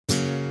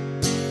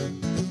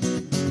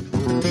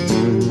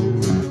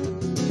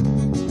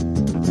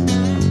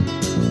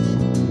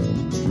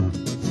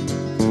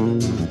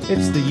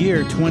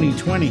year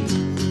 2020,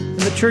 and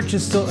the church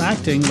is still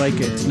acting like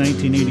it's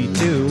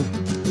 1982.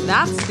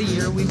 That's the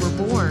year we were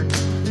born.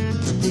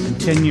 And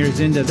 10 years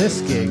into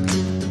this gig,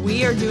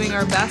 we are doing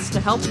our best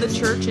to help the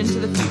church into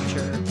the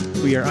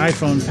future. We are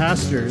iPhone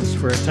pastors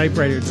for a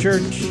typewriter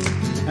church,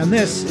 and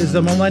this is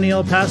the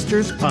Millennial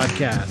Pastors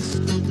Podcast.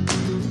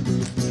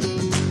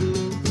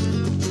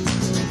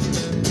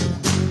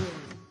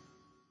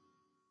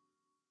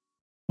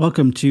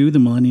 Welcome to the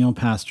Millennial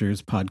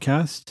Pastors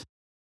Podcast.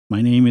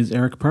 My name is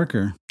Eric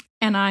Parker.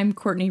 And I'm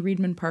Courtney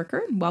Reedman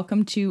Parker.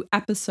 Welcome to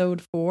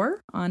episode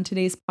 4. On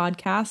today's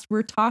podcast,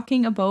 we're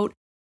talking about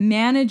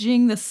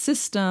managing the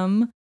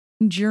system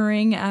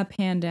during a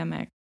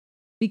pandemic.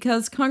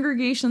 Because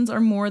congregations are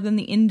more than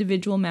the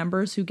individual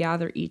members who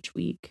gather each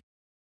week.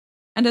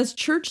 And as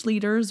church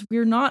leaders,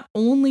 we're not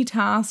only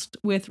tasked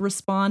with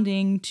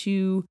responding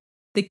to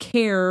the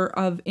care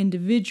of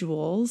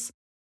individuals,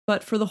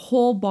 but for the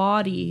whole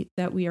body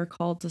that we are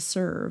called to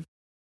serve.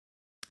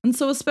 And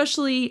so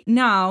especially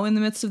now, in the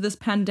midst of this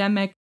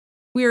pandemic,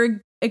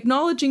 we're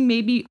acknowledging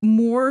maybe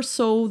more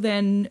so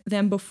than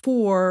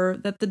before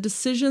that the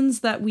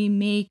decisions that we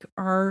make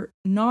are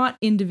not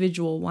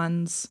individual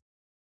ones,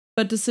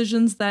 but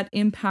decisions that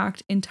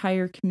impact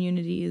entire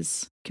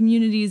communities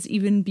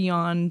even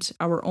beyond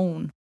our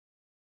own.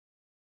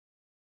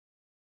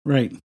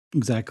 Right,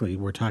 exactly.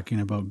 We're talking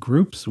about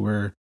groups.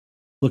 We're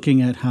looking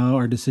at how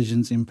our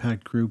decisions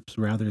impact groups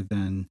rather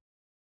than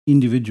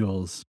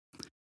individuals.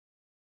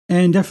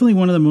 And definitely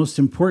one of the most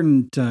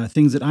important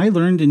things that I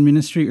learned in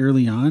ministry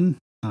early on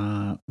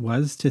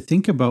was to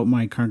think about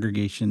my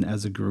congregation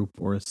as a group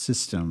or a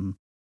system,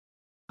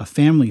 a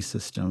family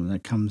system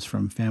that comes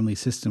from family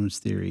systems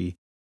theory,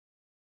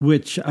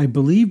 which I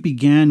believe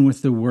began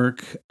with the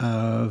work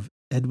of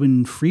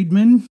Edwin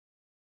Friedman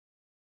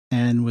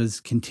and was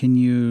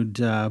continued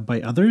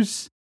by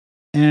others.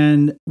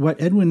 And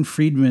what Edwin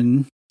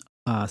Friedman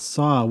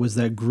saw was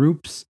that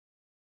groups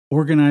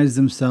organized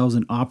themselves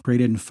and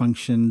operated and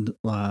functioned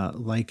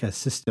like a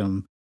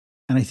system.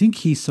 And I think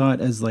he saw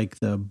it as like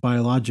the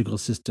biological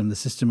system, the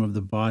system of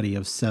the body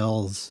of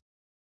cells.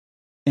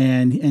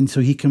 And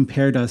so he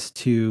compared us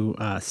to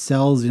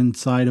cells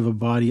inside of a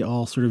body,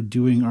 all sort of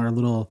doing our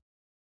little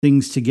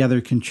things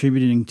together,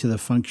 contributing to the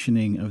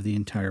functioning of the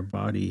entire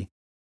body.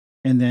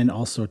 And then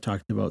also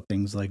talked about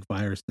things like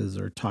viruses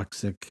or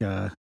toxic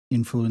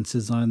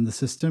influences on the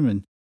system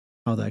and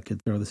how that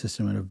could throw the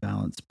system out of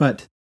balance.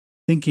 But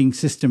thinking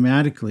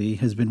systematically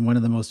has been one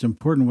of the most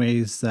important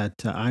ways that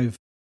I've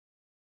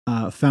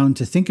found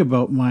to think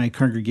about my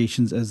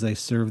congregations as I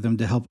serve them,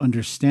 to help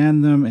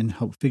understand them and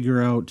help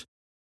figure out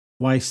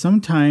why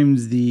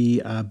sometimes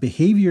the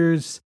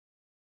behaviors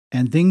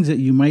and things that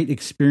you might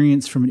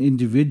experience from an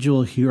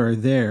individual here or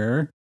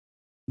there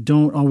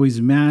don't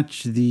always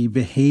match the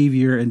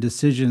behavior and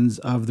decisions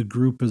of the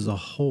group as a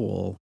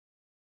whole.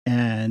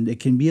 And it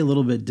can be a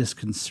little bit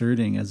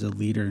disconcerting as a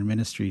leader in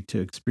ministry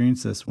to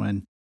experience this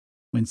when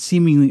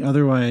seemingly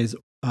otherwise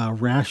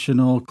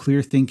rational,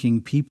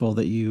 clear-thinking people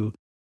that you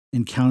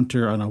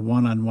encounter on a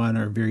one-on-one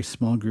or very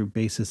small group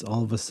basis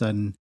all of a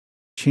sudden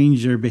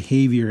change their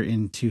behavior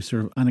into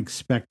sort of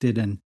unexpected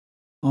and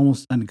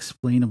almost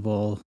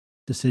unexplainable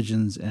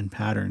decisions and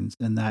patterns.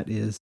 And that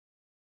is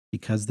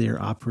because they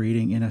are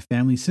operating in a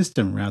family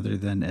system rather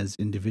than as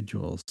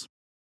individuals.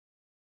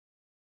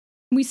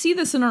 We see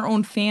this in our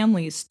own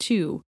families,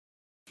 too.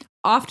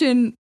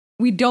 Often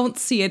we don't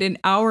see it in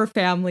our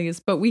families,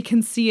 but we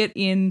can see it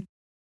in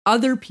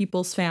other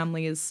people's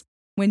families.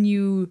 When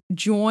you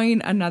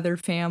join another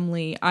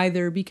family,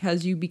 either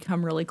because you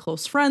become really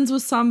close friends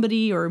with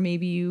somebody, or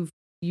maybe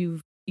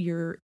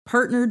you're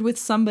partnered with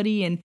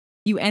somebody and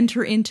you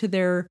enter into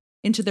their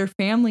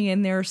family,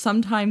 and there are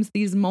sometimes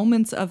these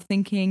moments of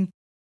thinking,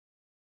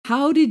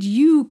 how did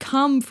you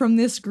come from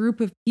this group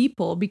of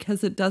people?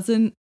 Because it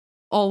doesn't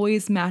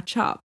always match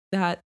up.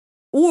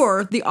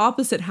 Or the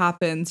opposite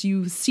happens.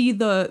 You see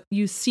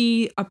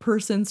a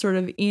person sort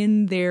of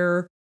in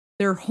their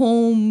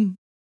home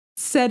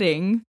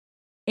setting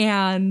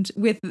and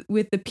with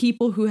the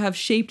people who have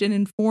shaped and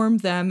informed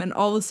them, and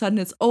all of a sudden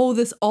it's,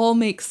 this all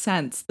makes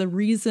sense. The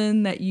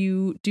reason that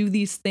you do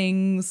these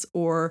things,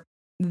 or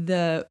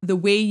the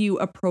way you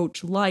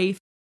approach life,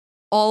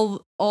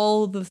 all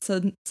of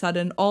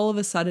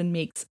a sudden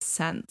makes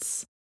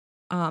sense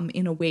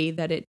in a way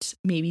that it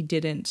maybe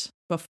didn't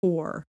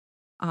before,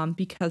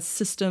 because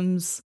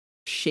systems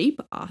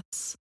shape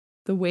us.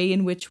 The way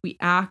in which we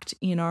act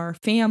in our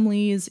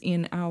families,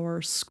 in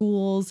our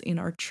schools, in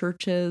our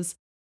churches,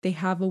 they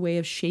have a way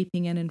of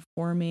shaping and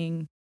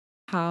informing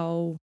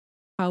how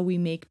we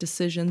make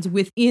decisions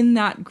within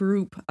that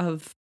group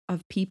of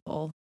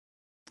people.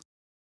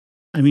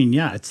 I mean,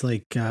 yeah, it's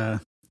like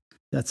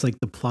that's like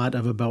the plot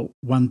of about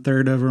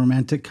 1/3 of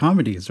romantic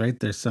comedies, right?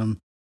 There's some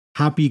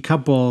happy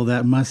couple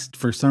that must,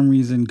 for some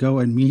reason, go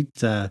and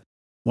meet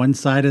one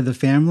side of the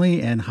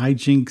family, and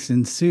hijinks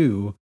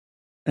ensue.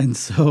 And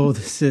so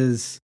this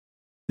is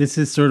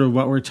sort of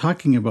what we're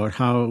talking about.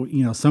 How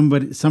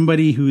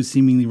somebody who's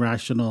seemingly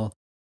rational,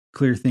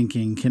 clear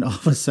thinking, can all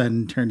of a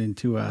sudden turn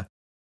into a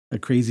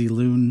crazy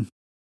loon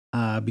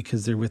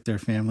because they're with their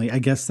family. I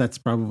guess that's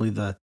probably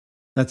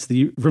that's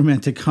the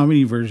romantic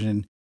comedy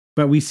version,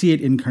 but we see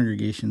it in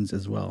congregations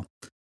as well.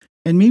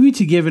 And maybe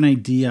to give an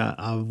idea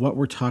of what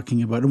we're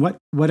talking about and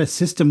what a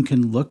system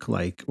can look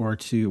like, or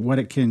to what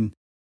it can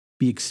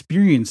be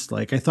experienced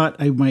like, I thought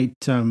I might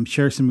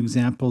share some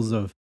examples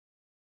of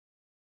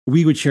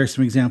we would share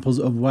some examples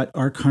of what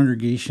our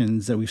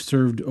congregations that we've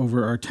served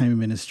over our time of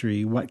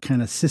ministry, what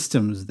kind of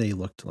systems they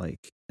looked like.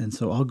 And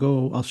so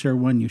I'll share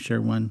one, you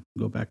share one,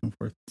 go back and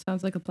forth.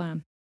 Sounds like a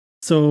plan.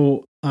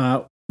 So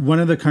one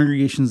of the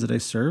congregations that I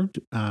served,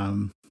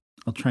 I'll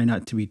try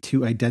not to be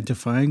too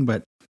identifying,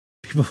 but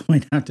people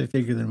might have to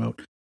figure them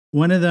out.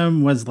 One of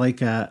them was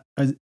like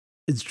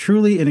it's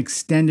truly an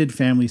extended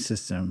family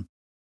system.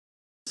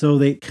 So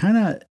they kind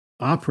of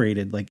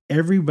operated like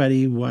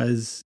everybody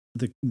was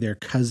their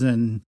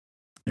cousin,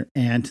 their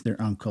aunt, their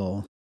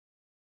uncle.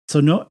 So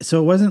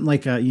it wasn't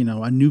like a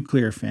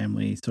nuclear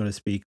family, so to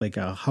speak, like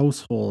a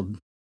household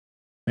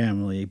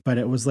family, but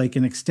it was like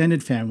an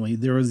extended family.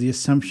 There was the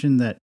assumption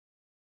that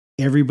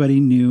everybody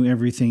knew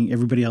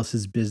everybody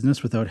else's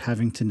business without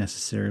having to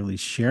necessarily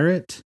share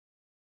it.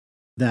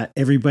 That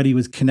everybody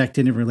was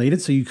connected and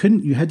related. So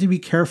you had to be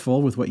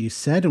careful with what you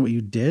said and what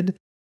you did,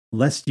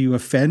 lest you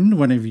offend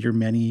one of your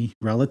many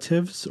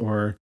relatives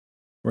or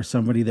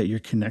somebody that you're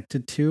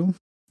connected to.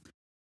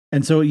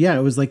 And so, yeah,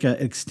 it was like an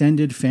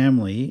extended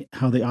family,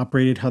 how they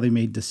operated, how they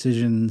made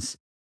decisions,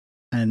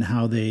 and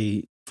how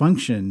they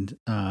functioned.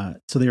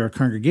 So they were a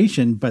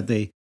congregation, but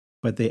they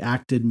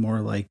acted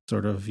more like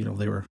sort of,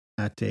 they were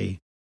at a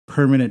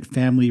permanent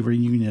family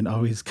reunion,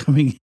 always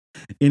coming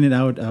in and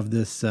out of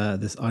this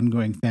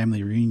ongoing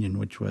family reunion,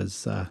 which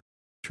was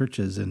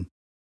churches and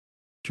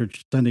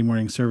church Sunday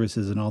morning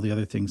services and all the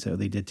other things that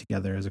they did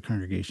together as a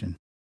congregation.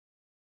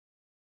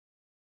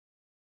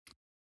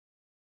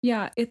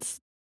 Yeah, it's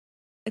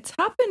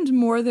happened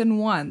more than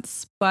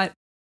once, but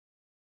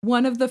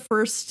one of the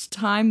first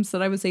times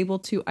that I was able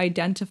to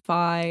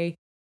identify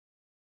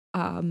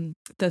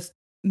the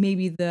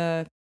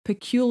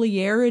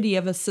peculiarity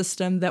of a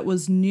system that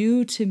was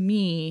new to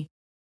me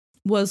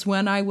was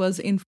when I was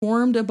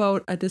informed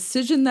about a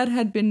decision that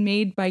had been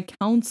made by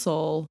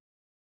council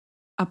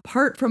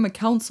apart from a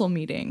council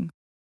meeting.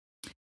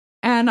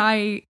 And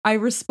I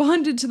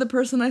responded to the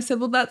person. I said,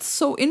 well, that's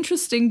so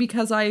interesting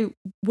because I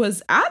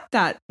was at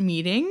that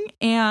meeting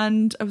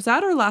and I was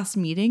at our last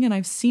meeting and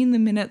I've seen the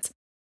minutes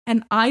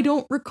and I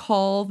don't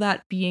recall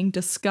that being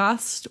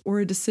discussed or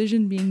a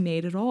decision being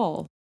made at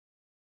all.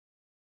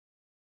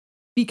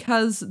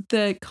 Because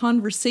the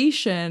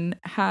conversation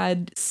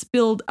had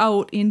spilled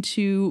out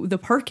into the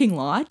parking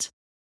lot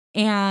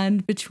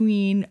and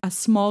between a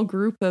small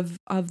group of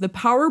the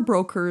power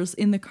brokers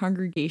in the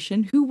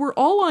congregation who were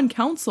all on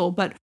council,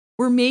 but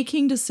were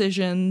making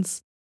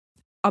decisions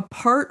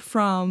apart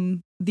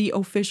from the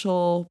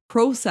official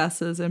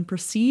processes and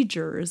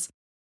procedures.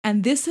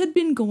 And this had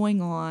been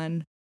going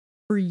on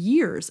for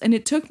years. And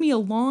it took me a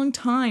long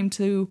time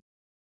to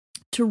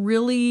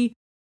really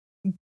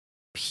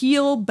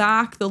peel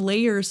back the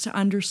layers to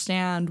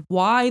understand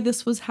why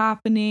this was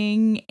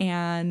happening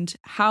and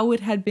how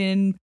it had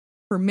been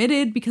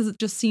permitted, because it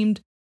just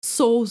seemed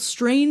so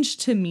strange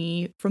to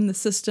me from the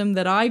system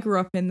that I grew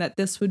up in that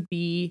this would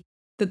be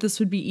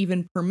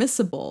even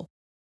permissible,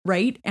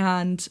 right?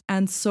 And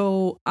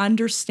so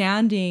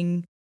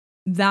understanding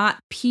that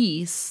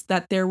piece,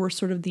 that there were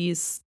sort of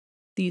these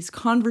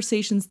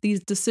conversations,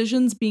 these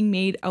decisions being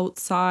made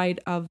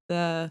outside of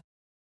the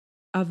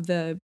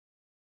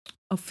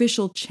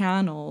official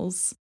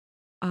channels,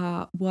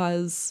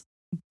 was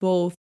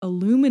both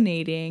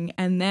illuminating,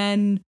 and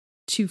then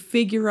to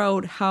figure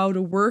out how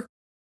to work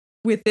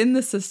within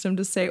the system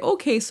to say,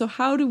 okay, so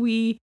how do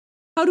we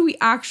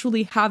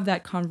actually have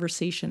that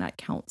conversation at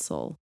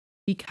council?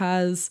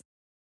 Because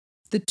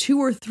the two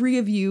or three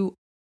of you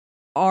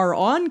are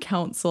on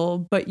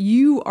council, but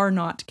you are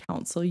not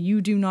council.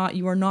 You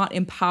are not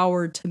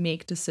empowered to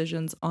make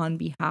decisions on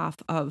behalf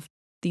of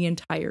the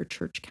entire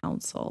church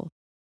council.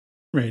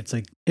 Right.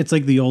 It's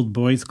like the old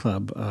boys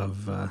club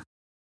of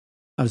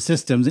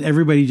systems, and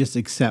everybody just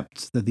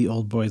accepts that the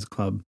old boys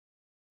club,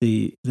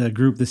 the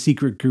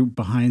secret group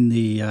behind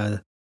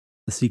the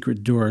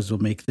secret doors, will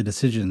make the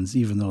decisions,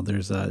 even though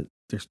there's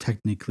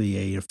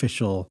technically a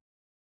official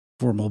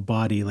formal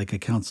body like a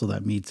council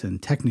that meets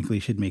and technically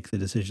should make the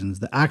decisions.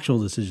 The actual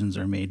decisions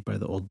are made by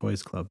the old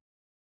boys club.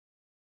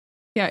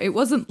 Yeah, it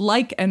wasn't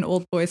like an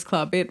old boys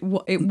club. It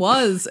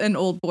was an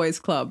old boys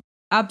club.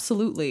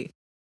 Absolutely.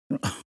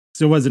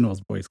 So it was an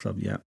old boys club,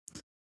 yeah.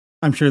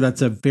 I'm sure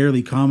that's a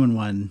fairly common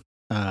one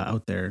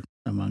out there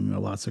among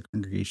lots of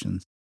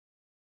congregations.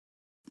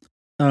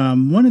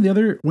 One of the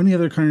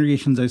other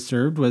congregations I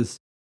served was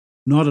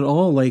not at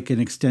all like an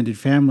extended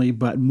family,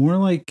 but more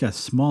like a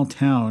small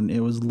town. It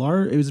was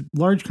large. It was a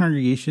large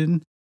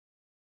congregation,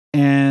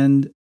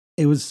 and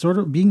it was sort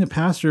of, being the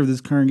pastor of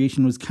this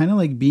congregation was kind of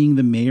like being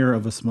the mayor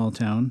of a small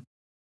town,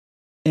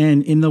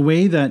 and in the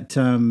way that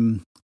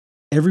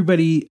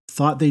everybody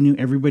thought they knew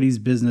everybody's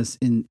business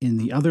in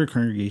the other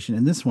congregation,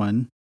 and this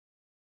one,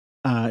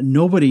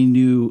 nobody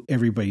knew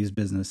everybody's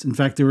business. In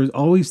fact, there was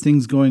always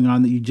things going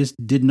on that you just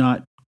did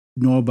not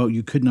know about,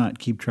 you could not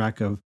keep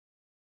track of.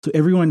 So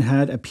everyone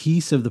had a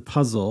piece of the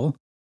puzzle,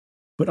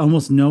 but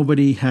almost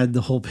nobody had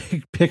the whole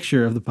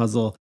picture of the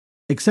puzzle,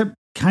 except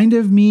kind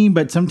of me.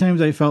 But sometimes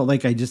I felt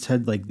like I just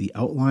had like the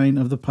outline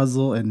of the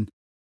puzzle and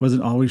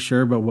wasn't always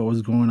sure about what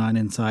was going on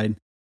inside.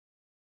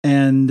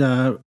 And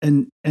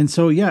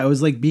so yeah, it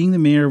was like being the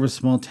mayor of a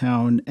small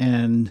town,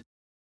 and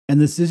the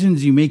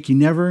decisions you make, you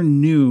never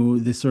knew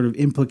the sort of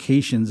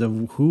implications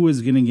of who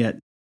was going to get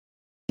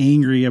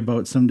angry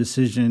about some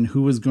decision,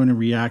 who was going to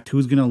react, who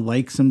was going to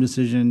like some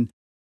decision,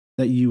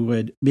 that you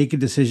would make a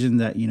decision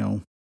that,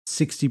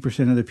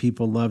 60% of the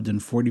people loved and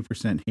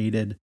 40%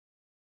 hated,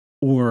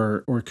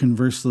 or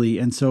conversely.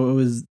 And so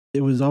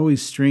it was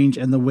always strange.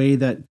 And the way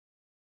that,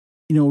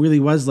 really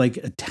was like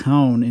a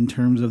town in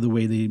terms of the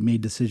way they made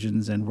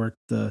decisions and worked.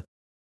 The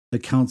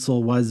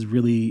council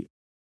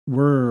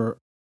were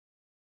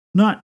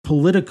not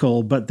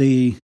political, but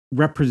they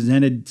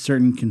represented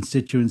certain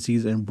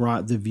constituencies and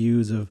brought the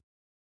views of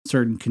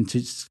certain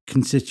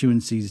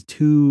constituencies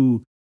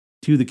to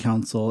the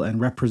council and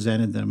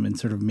represented them in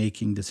sort of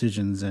making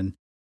decisions and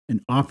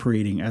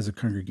operating as a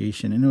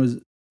congregation. And it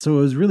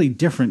was really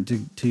different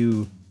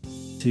to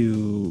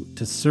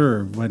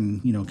serve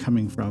when,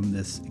 coming from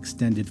this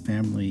extended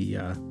family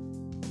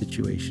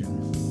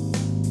situation.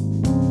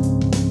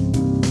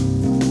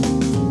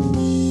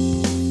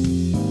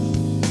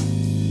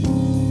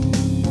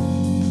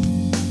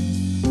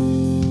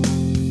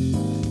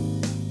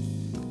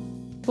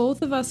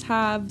 Both of us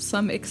have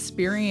some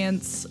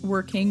experience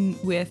working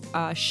with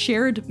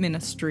shared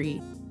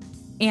ministry.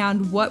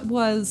 And what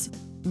was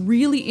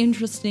really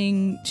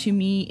interesting to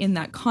me in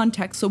that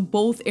context, so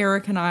both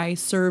Eric and I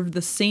served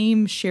the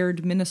same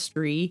shared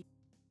ministry.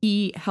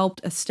 He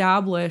helped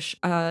establish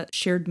a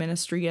shared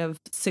ministry of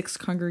 6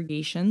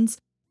 congregations,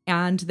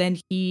 and then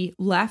he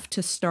left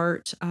to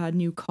start a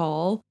new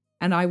call.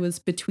 And I was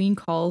between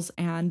calls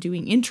and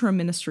doing interim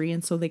ministry.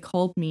 And so they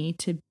called me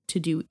to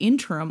do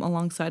interim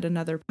alongside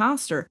another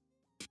pastor.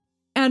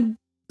 And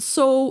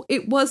so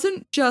it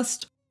wasn't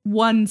just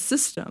one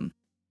system.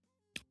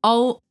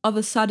 All of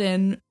a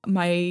sudden,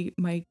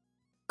 the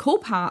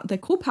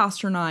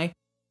co-pastor and I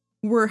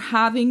were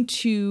having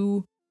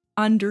to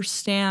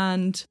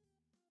understand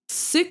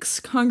 6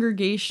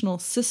 congregational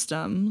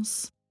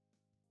systems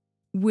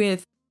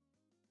with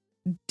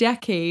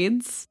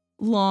decades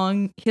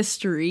long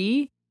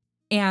history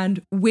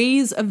and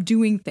ways of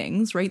doing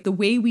things, right? The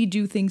way we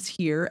do things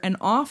here. And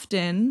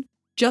often,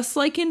 just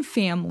like in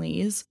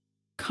families,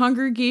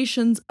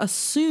 congregations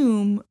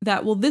assume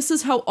that, well, this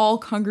is how all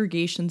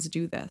congregations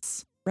do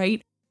this,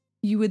 right?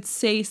 You would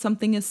say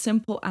something as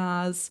simple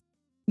as,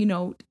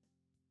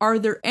 are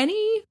there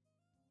any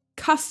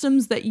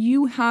customs that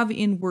you have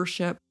in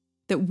worship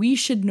that we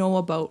should know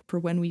about for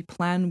when we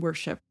plan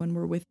worship, when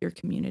we're with your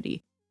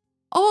community?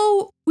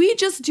 Oh, we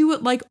just do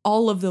it like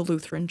all of the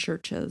Lutheran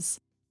churches.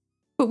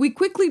 But we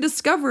quickly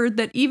discovered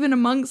that even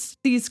amongst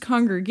these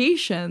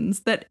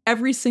congregations, that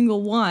every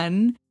single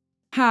one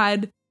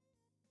had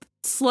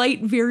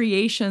slight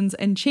variations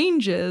and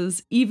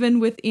changes,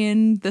 even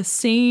within the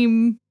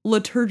same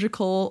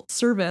liturgical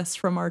service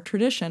from our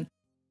tradition.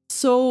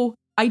 So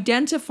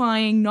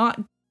identifying not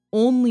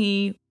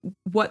only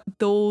what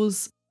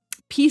those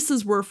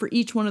pieces were for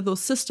each one of those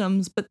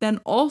systems, but then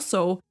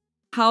also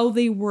how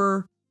they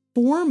were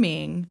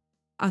forming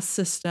a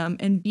system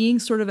and being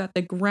sort of at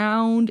the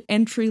ground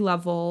entry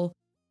level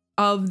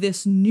of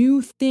this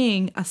new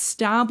thing,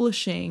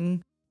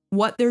 establishing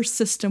what their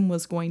system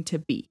was going to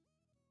be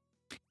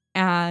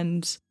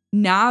and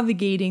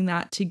navigating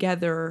that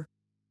together,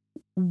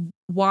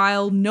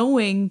 while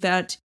knowing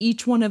that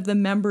each one of the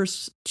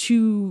members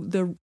to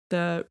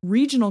the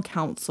regional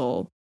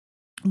council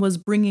was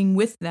bringing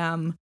with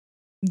them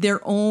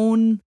their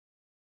own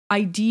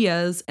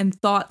ideas and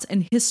thoughts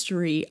and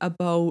history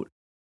about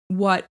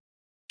what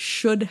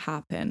should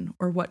happen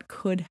or what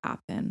could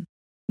happen.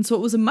 And so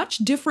it was a much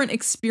different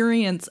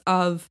experience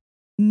of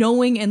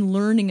knowing and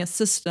learning a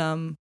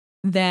system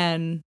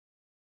than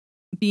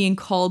being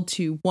called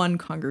to one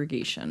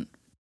congregation.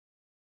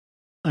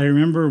 I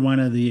remember one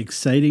of the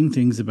exciting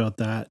things about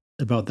that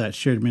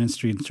shared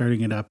ministry and starting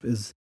it up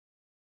is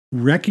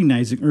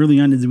recognizing early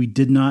on that we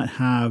did not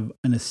have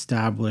an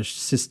established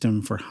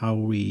system for how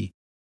we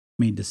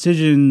made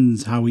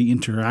decisions, how we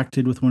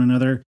interacted with one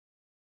another.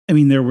 I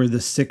mean, there were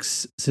the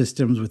 6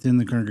 systems within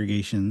the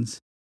congregations,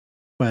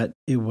 but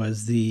it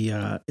was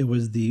the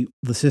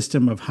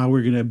system of how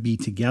we're going to be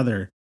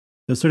together.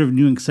 It was sort of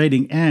new and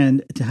exciting,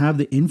 and to have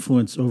the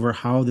influence over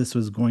how this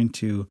was going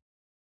to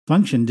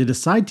function, to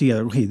decide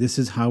together, hey, this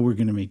is how we're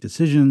going to make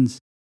decisions.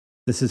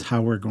 This is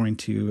how we're going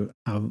to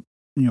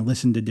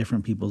listen to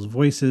different people's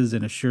voices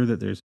and assure that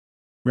there's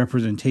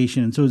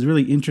representation. And so it was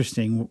really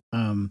interesting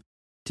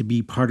to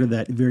be part of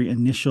that very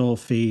initial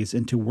phase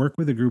and to work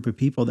with a group of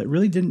people that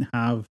really didn't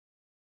have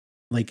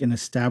like an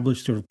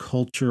established sort of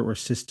culture or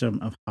system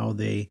of how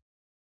they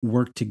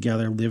work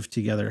together, live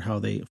together, how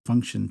they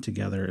function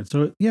together. And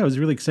so, yeah, it was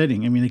really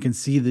exciting. I mean, I can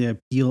see the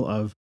appeal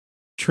of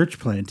church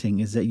planting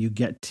is that you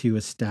get to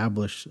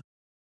establish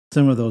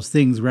some of those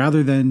things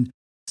rather than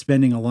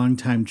spending a long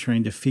time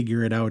trying to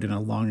figure it out in a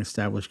long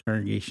established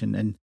congregation.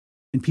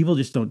 And people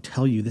just don't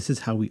tell you this is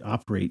how we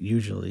operate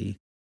usually.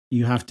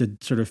 You have to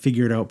sort of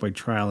figure it out by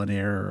trial and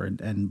error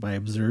and by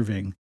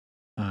observing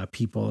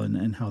people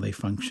and how they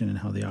function and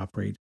how they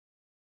operate.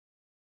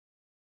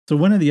 So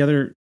one of the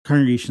other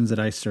congregations that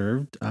I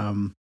served,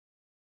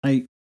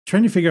 I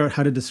trying to figure out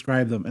how to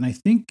describe them, and I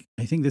think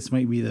this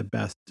might be the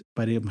best,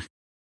 but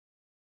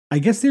I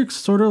guess they're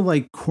sort of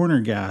like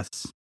corner gas.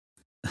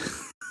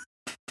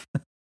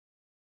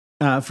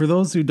 For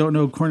those who don't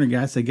know corner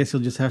gas, I guess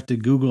you'll just have to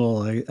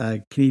Google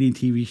a Canadian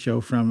TV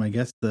show from, I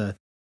guess, the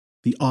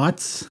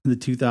aughts, the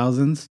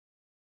 2000s.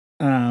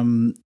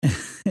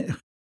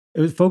 It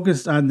was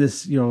focused on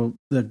this,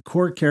 the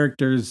core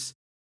characters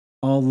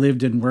all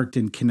lived and worked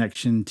in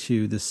connection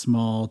to this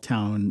small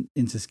town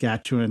in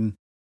Saskatchewan,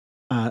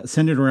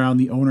 centered around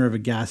the owner of a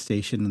gas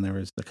station. And there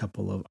was a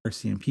couple of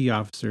RCMP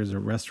officers, a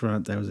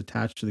restaurant that was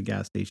attached to the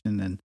gas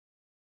station, and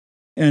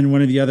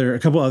a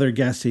couple other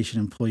gas station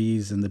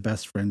employees and the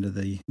best friend of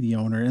the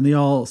owner. And they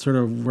all sort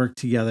of worked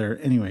together.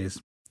 Anyways,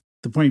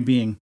 the point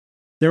being,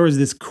 there was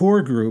this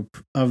core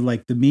group of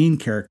like the main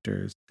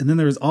characters. And then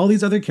there was all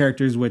these other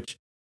characters, which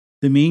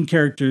the main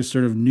characters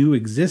sort of knew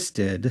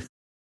existed,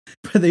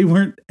 but they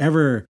weren't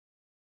ever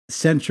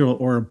central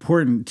or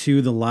important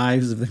to the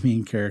lives of the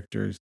main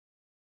characters.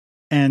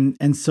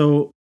 And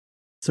so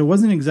it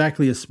wasn't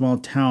exactly a small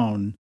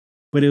town,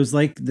 but it was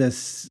like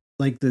this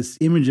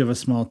image of a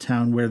small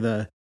town where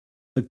the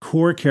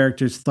core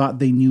characters thought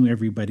they knew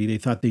everybody. They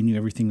thought they knew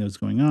everything that was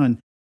going on.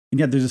 And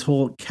yet there's this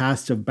whole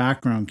cast of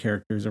background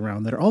characters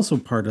around that are also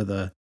part of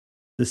the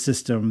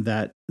system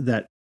that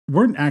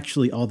weren't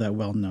actually all that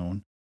well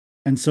known.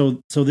 And so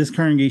this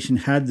congregation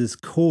had this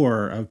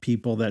core of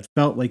people that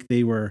felt like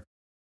they were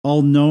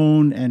all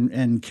known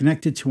and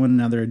connected to one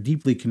another,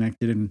 deeply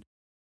connected and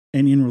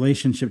in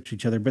relationship to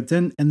each other. But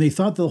then, and they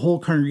thought the whole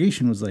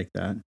congregation was like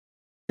that.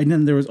 And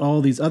then there was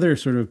all these other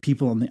sort of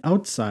people on the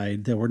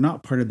outside that were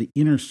not part of the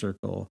inner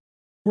circle,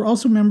 were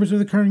also members of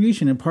the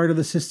congregation and part of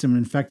the system,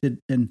 affected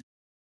and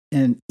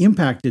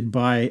affected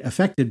by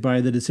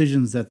the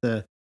decisions that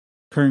the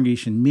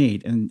congregation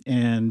made.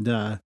 And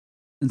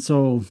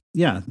so,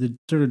 yeah, the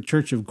sort of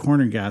Church of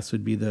Corner Gas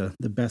would be the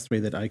best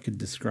way that I could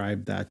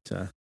describe that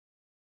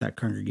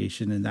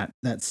congregation and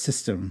that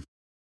system.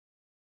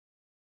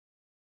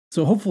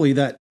 So hopefully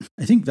I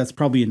think that's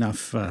probably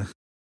enough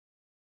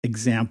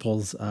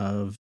examples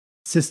of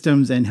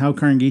systems and how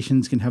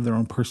congregations can have their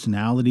own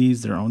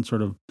personalities, their own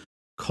sort of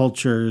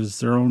cultures,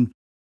 their own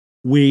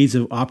ways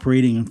of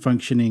operating and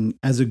functioning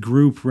as a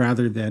group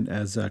rather than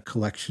as a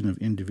collection of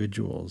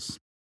individuals.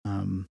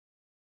 And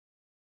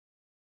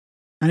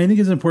I think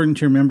it's important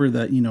to remember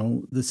that,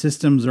 the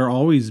systems are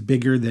always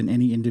bigger than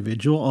any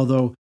individual,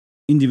 although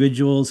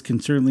individuals can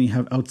certainly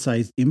have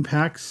outsized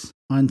impacts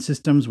on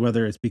systems,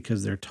 whether it's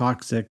because they're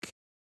toxic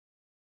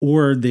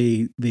or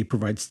they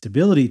provide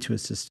stability to a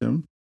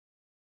system.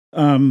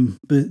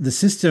 The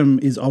system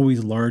is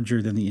always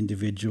larger than the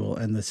individual,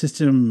 and the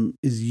system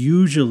is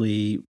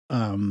usually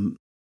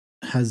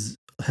has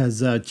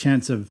a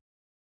chance of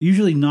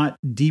usually not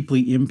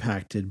deeply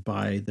impacted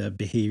by the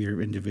behavior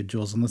of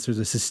individuals unless there's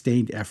a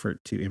sustained effort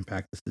to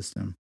impact the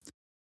system.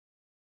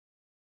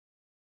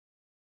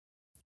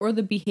 Or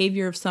the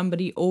behavior of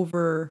somebody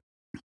over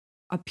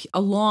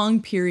a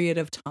long period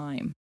of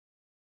time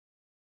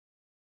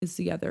is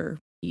the other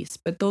piece.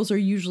 But those are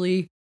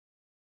usually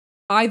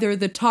either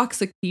the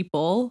toxic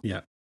people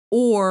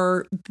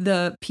or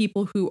the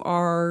people who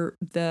are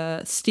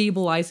the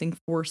stabilizing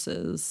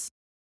forces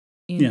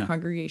in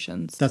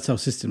congregations. That's how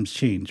systems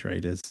change,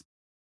 right? As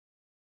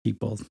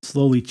people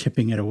slowly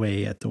chipping it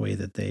away at the way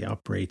that they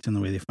operate and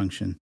the way they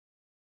function.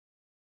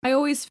 I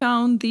always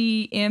found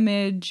the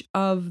image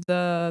of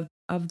the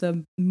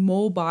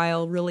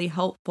mobile really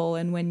helpful,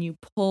 and when you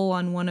pull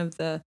on one of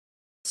the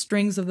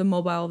strings of the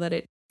mobile, that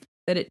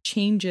it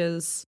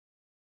changes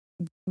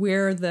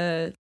where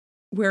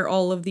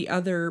all of the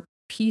other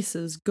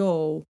pieces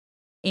go.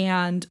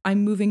 And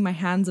I'm moving my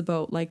hands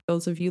about, like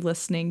those of you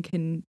listening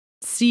can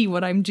see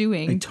what I'm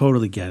doing. I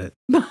totally get it.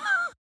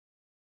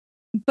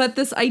 But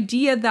this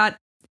idea that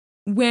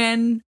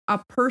when a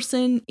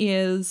person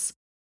is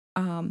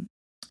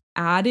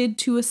added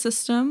to a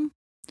system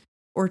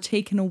or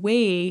taken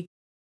away,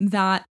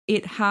 that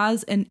it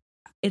has an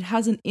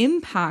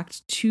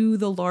impact to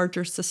the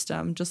larger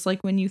system. Just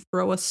like when you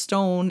throw a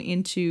stone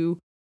into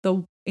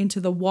the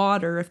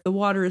water, if the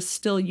water is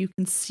still, you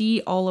can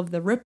see all of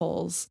the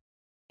ripples.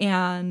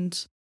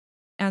 And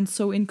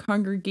so in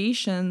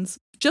congregations,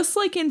 just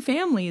like in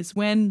families,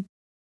 when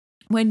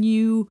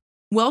you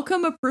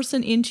welcome a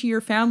person into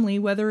your family,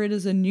 whether it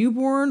is a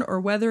newborn or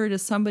whether it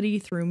is somebody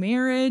through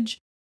marriage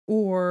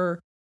or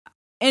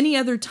any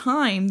other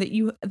time that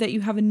you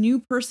have a new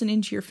person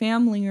into your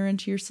family or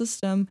into your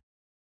system,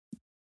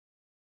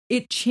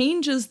 it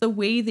changes the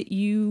way that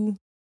you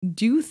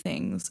do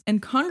things.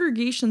 And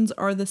congregations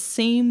are the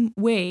same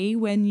way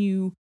when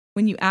you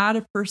add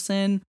a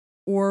person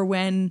or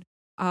when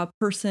a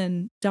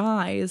person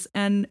dies,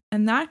 and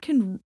that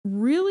can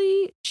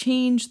really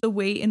change the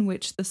way in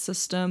which the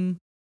system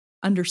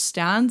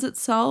understands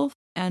itself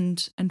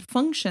and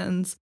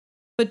functions.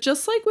 But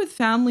just like with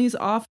families,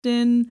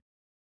 often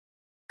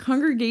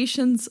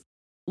congregations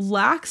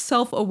lack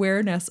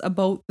self-awareness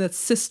about the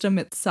system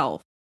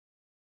itself.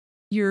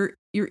 You're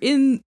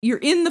in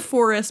the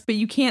forest, but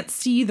you can't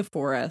see the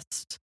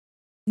forest.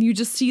 You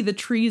just see the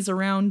trees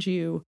around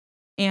you.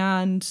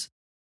 And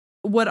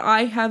what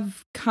I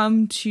have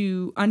come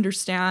to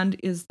understand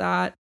is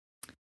that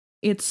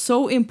it's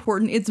so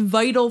important. It's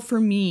vital for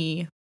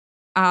me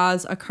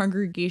as a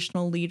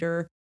congregational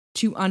leader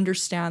to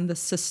understand the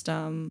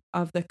system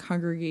of the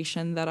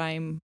congregation that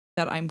I'm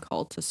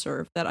called to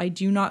serve, that I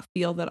do not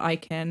feel that I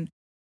can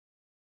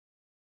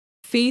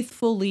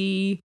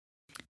faithfully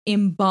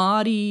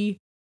embody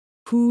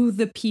who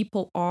the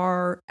people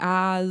are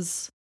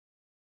as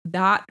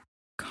that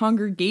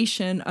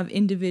congregation of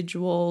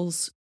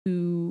individuals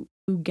who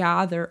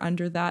gather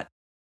under that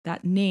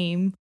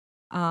name,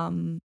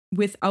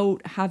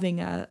 without having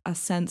a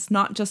sense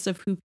not just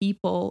of who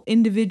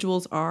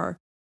individuals are,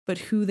 but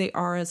who they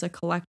are as a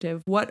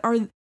collective. What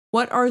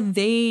are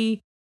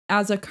they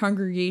as a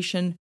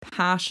congregation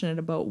passionate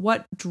about?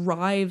 What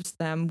drives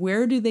them?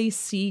 Where do they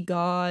see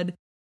God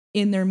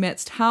in their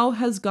midst? How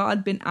has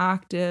God been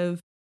active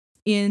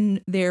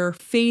in their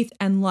faith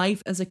and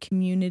life as a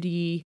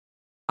community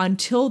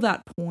until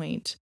that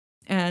point?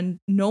 And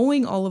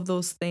knowing all of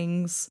those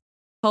things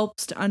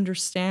helps to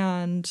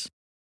understand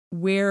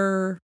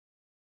where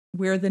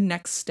the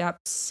next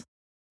steps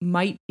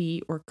might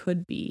be or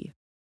could be.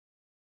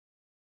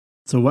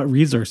 So what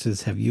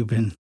resources have you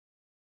been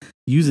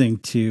using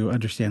to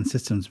understand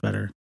systems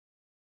better?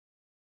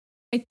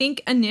 I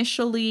think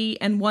initially,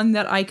 and one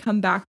that I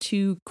come back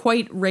to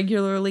quite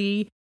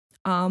regularly,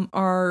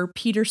 are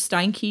Peter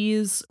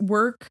Steinke's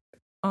work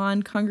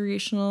on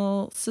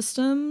congregational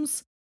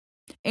systems.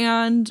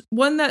 And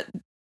one that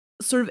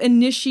sort of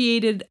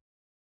initiated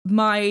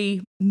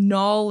my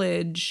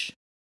knowledge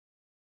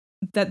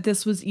that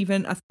this was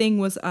even a thing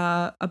was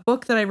a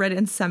book that I read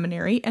in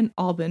seminary, an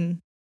Alban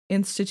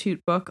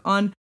Institute book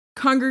on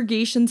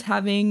congregations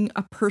having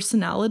a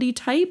personality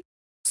type.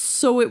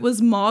 So it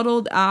was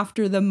modeled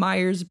after the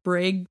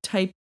Myers-Briggs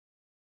type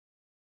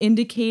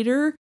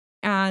indicator,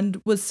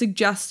 and was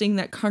suggesting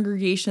that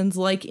congregations,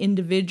 like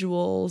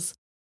individuals,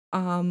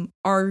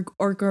 are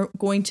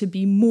going to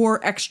be more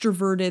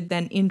extroverted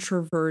than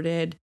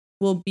introverted,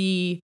 will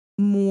be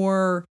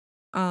more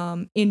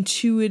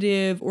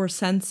intuitive or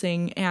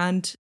sensing,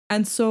 and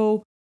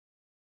so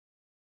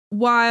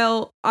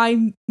while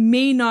I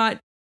may not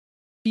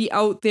be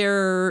out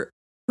there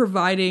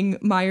providing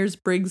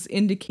Myers-Briggs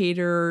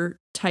indicator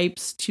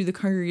types to the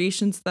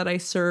congregations that I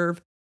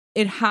serve,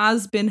 it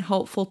has been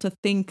helpful to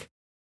think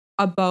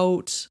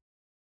about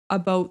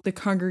the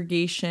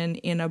congregation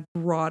in a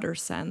broader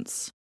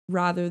sense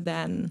rather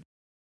than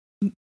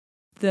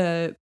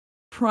the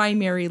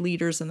primary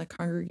leaders in the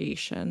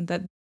congregation,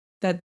 that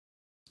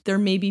there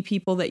may be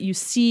people that you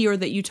see or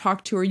that you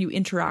talk to or you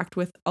interact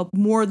with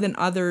more than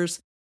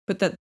others, but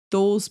that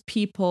those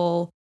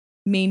people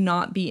may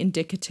not be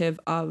indicative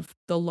of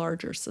the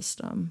larger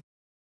system.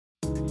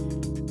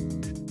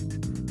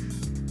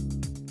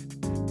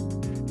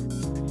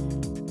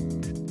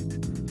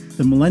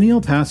 The Millennial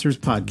Pastors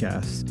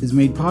Podcast is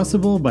made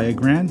possible by a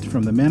grant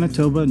from the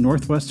Manitoba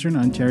Northwestern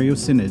Ontario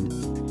Synod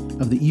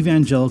of the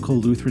Evangelical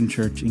Lutheran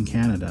Church in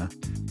Canada.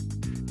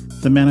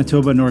 The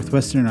Manitoba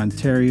Northwestern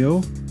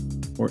Ontario,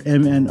 or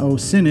MNO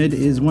Synod,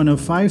 is one of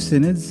 5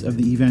 synods of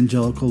the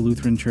Evangelical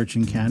Lutheran Church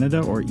in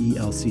Canada, or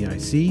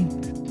ELCIC.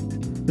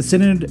 The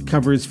synod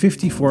covers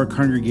 54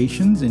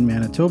 congregations in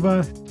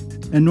Manitoba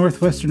and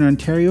Northwestern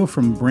Ontario,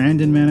 from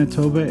Brandon,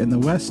 Manitoba in the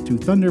west to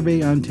Thunder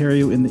Bay,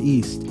 Ontario in the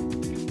east,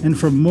 and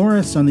from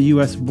Morris on the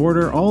U.S.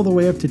 border all the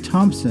way up to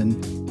Thompson,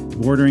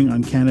 bordering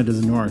on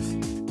Canada's north.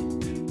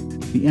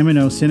 The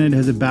MNO Synod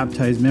has a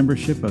baptized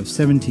membership of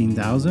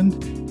 17,000.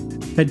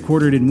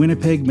 Headquartered in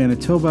Winnipeg,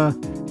 Manitoba,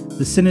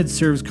 the Synod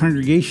serves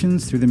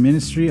congregations through the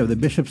ministry of the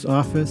Bishop's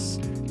Office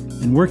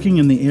and working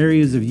in the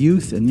areas of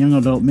youth and young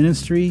adult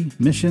ministry,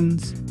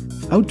 missions,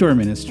 outdoor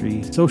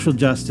ministry, social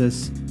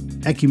justice,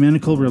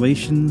 ecumenical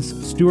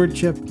relations,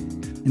 stewardship,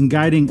 and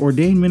guiding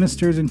ordained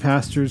ministers and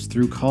pastors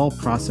through call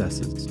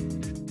processes.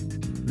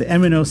 The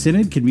MNO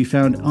Synod can be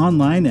found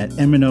online at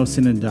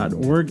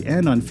mnosynod.org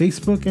and on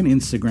Facebook and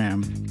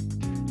Instagram.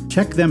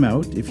 Check them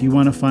out if you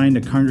want to find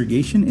a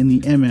congregation in the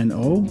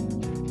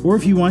MNO, or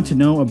if you want to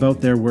know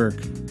about their work.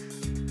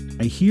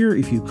 I hear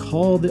if you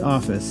call the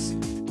office,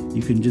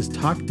 you can just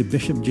talk to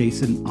Bishop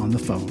Jason on the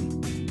phone.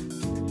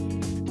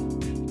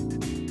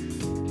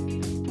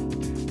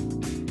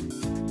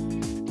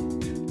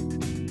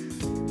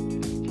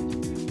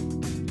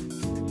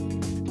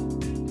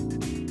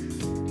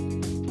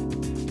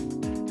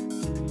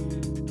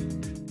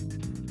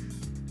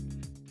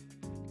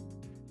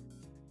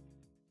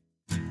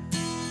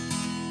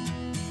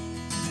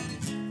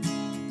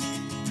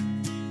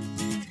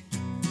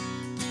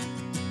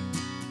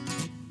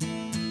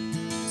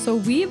 So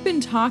we've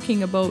been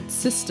talking about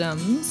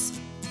systems,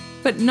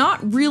 but not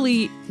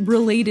really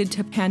related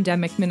to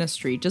pandemic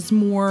ministry, just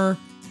more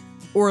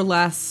or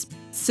less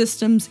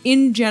systems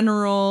in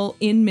general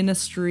in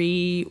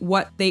ministry,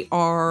 what they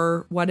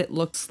are, what it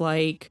looks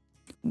like,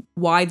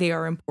 why they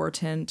are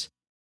important.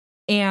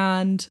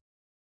 And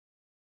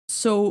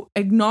so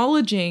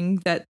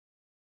acknowledging that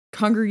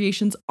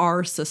congregations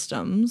are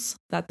systems,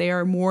 that they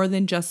are more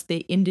than just the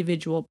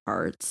individual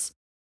parts,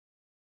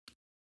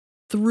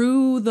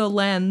 through the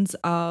lens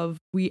of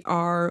we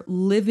are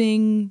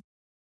living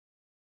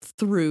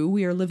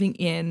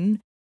in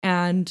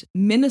and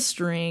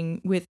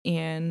ministering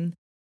within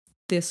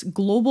this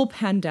global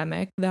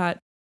pandemic that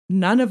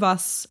none of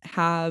us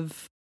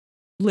have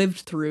lived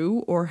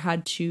through or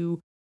had to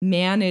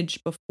manage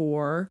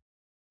before.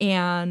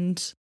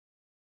 And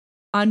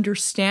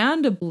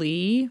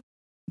understandably,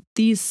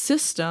 these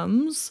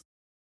systems,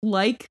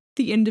 like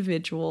the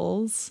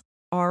individuals,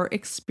 are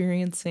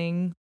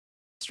experiencing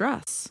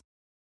stress.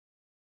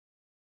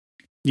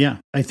 Yeah,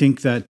 I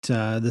think that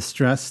the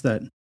stress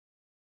that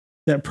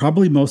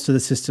probably most of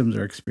the systems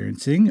are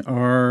experiencing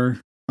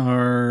are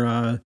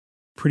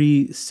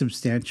pretty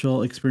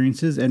substantial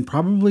experiences, and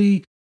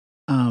probably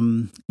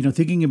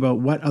thinking about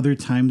what other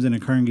times in a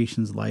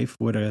congregation's life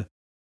would a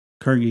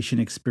congregation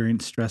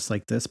experience stress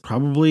like this.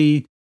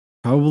 Probably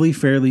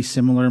fairly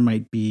similar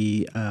might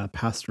be a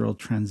pastoral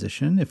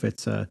transition if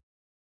it's a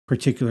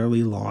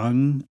particularly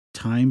long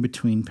time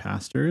between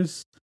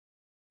pastors.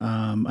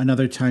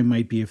 Another time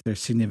might be if there's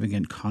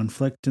significant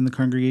conflict in the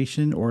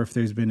congregation, or if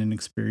there's been an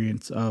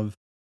experience of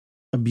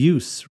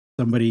abuse,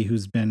 somebody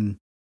who's been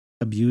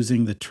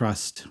abusing the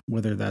trust,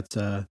 whether that's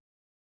a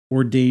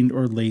ordained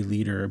or lay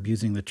leader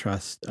abusing the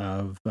trust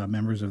of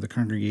members of the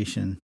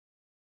congregation.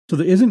 So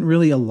there isn't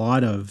really a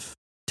lot of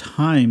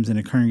times in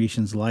a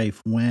congregation's life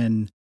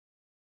when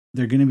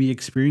they're going to be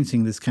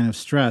experiencing this kind of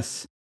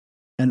stress.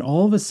 And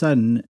all of a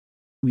sudden,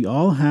 we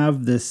all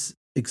have this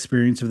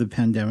experience of the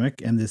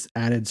pandemic and this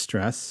added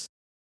stress.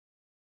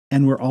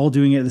 And we're all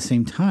doing it at the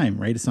same time,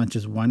 right? It's not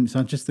just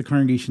the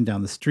congregation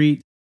down the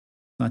street,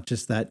 not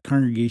just that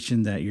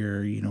congregation that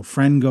your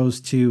friend goes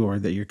to or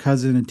that your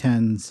cousin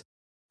attends.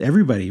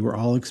 Everybody, we're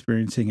all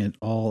experiencing it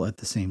all at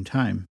the same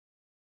time,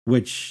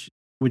 which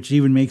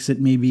even makes it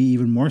maybe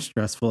even more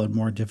stressful and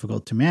more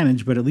difficult to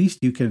manage. But at least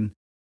you can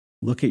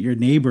look at your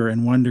neighbor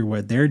and wonder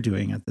what they're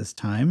doing at this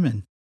time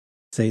and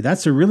say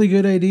that's a really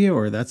good idea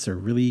or that's a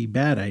really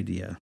bad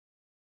idea.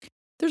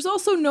 There's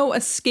also no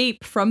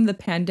escape from the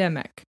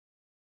pandemic,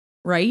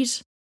 right?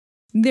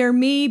 There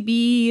may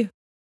be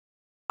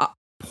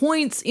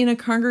points in a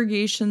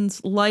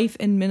congregation's life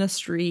and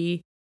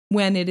ministry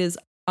when it is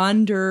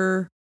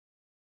under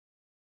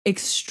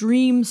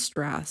extreme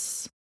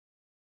stress,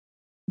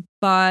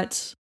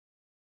 but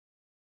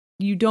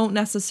you don't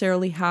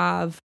necessarily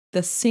have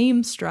the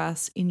same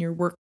stress in your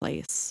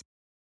workplace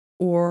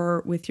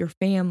or with your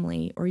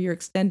family or your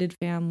extended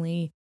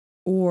family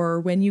or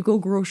when you go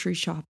grocery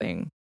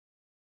shopping.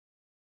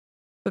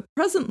 But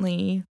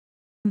presently,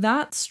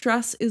 that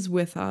stress is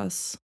with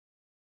us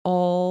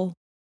all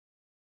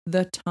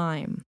the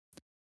time.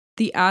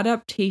 The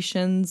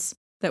adaptations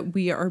that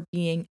we are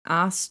being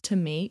asked to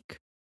make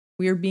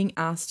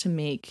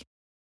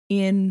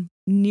in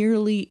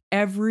nearly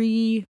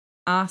every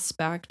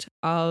aspect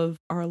of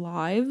our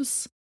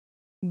lives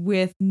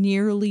with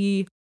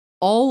nearly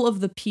all of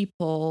the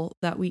people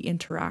that we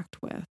interact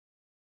with.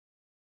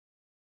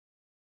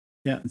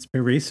 Yeah, it's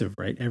pervasive,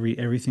 right?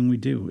 Everything we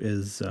do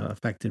is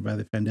affected by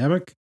the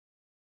pandemic,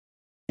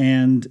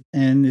 and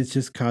it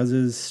just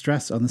causes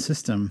stress on the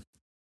system.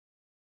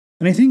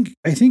 And I think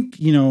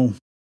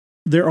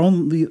there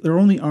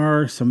only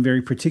are some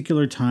very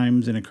particular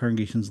times in a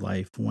congregation's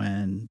life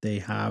when they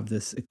have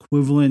this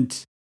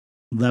equivalent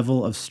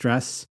level of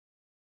stress.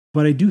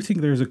 But I do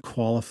think there's a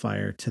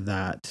qualifier to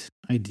that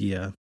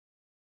idea.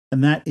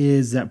 And that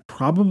is that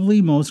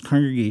probably most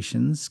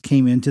congregations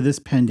came into this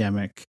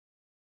pandemic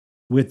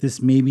with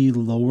this maybe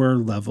lower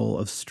level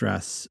of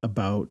stress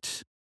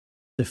about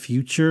the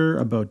future,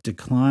 about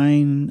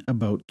decline,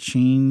 about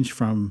change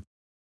from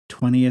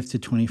 20th to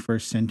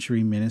 21st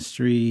century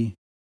ministry.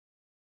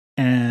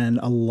 And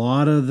a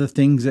lot of the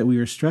things that we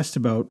were stressed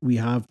about, we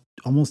have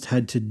almost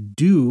had to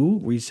do.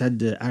 We just had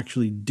to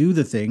actually do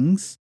the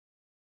things.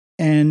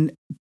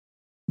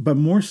 But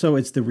more so,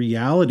 it's the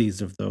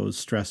realities of those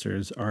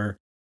stressors are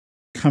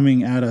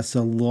coming at us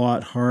a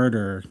lot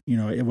harder,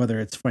 whether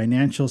it's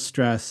financial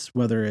stress,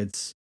 whether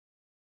it's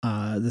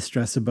the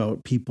stress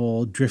about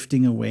people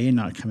drifting away and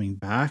not coming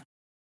back.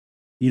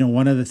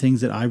 One of the things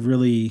that I've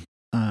really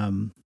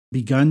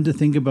begun to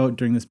think about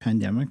during this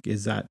pandemic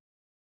is that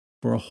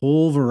for a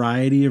whole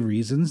variety of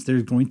reasons,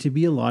 there's going to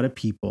be a lot of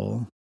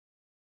people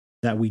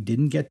that we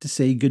didn't get to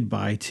say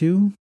goodbye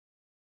to,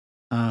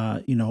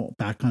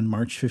 back on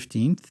March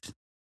 15th,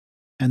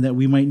 and that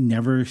we might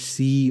never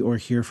see or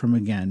hear from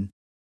again.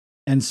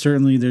 And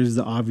certainly there's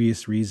the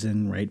obvious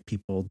reason, right?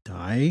 People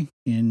die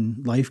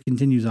and life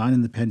continues on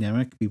in the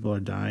pandemic. People are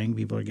dying.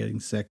 People are getting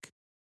sick,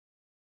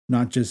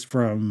 not just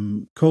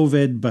from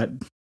COVID, but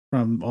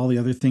from all the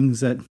other things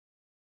that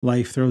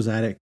life throws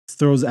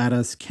at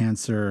us,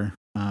 cancer,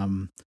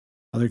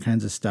 other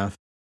kinds of stuff.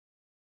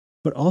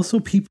 But also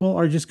people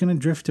are just going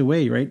to drift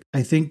away, right?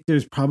 I think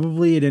there's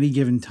probably at any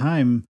given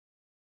time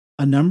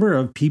a number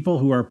of people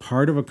who are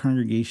part of a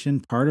congregation,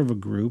 part of a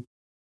group,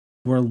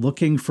 who are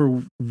looking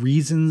for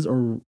reasons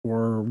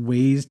or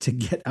ways to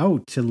get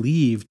out, to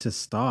leave, to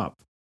stop.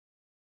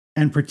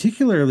 And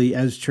particularly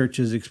as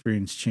churches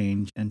experience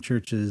change and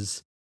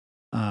churches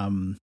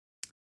um,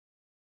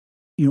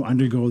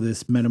 undergo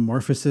this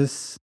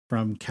metamorphosis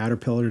from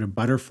caterpillar to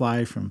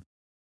butterfly, from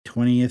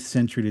 20th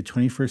century to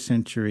 21st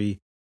century,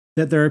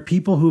 that there are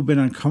people who've been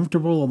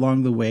uncomfortable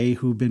along the way,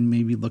 who've been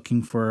maybe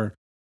looking for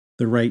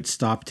the right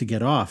stop to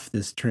get off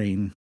this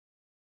train.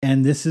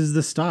 And this is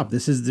the stop.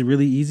 This is the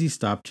really easy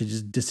stop, to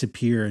just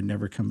disappear and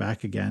never come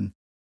back again.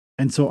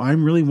 And so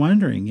I'm really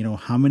wondering,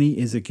 how many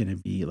is it going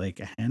to be? Like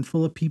a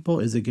handful of people?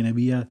 Is it going to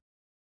be a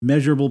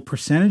measurable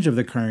percentage of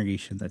the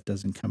congregation that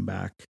doesn't come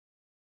back?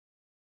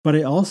 But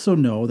I also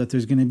know that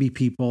there's going to be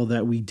people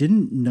that we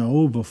didn't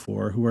know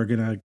before who are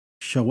going to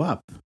show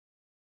up.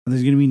 And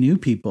there's going to be new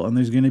people, and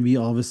there's going to be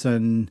all of a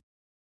sudden.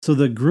 So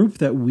the group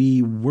that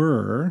we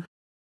were,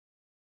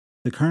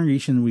 the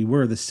congregation we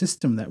were, the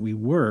system that we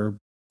were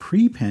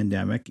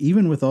pre-pandemic,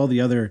 even with all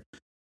the other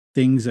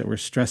things that were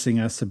stressing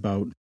us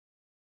about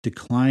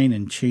decline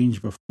and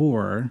change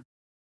before,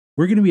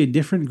 we're going to be a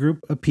different group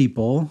of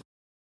people,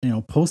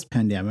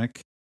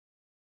 post-pandemic,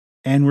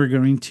 and we're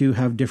going to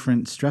have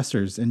different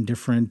stressors and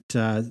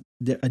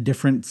a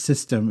different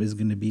system is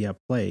going to be at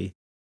play.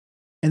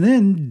 And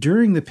then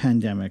during the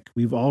pandemic,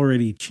 we've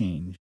already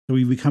changed. So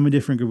we've become a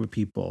different group of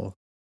people.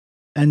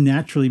 And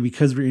naturally,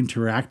 because we're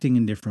interacting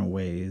in different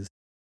ways,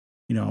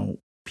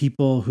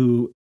 people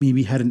who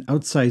maybe had an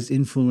outsized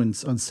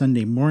influence on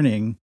Sunday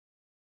morning,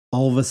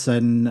 all of a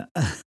sudden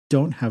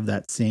don't have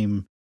that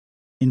same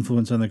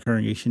influence on the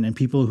congregation. And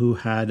people who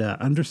had an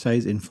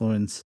undersized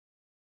influence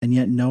and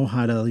yet know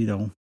how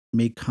to,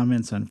 make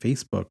comments on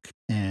Facebook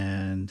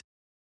and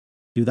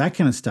do that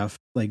kind of stuff,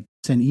 like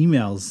send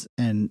emails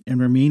and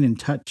remain in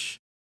touch,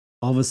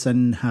 all of a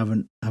sudden have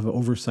an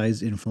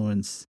oversized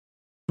influence.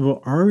 So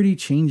we're already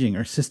changing.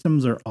 Our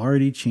systems are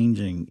already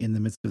changing in the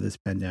midst of this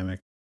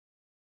pandemic,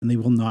 and they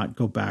will not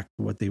go back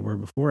to what they were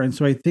before. And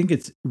so I think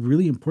it's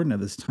really important at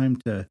this time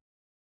to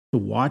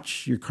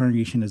watch your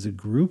congregation as a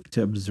group,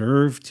 to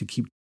observe, to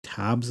keep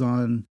tabs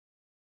on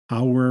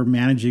how we're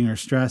managing our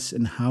stress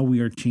and how we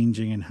are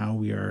changing and how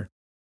we're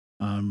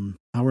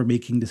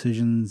making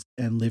decisions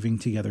and living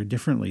together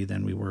differently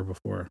than we were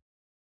before.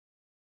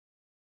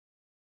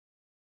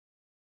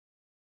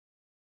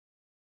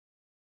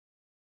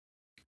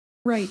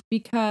 Right,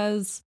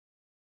 because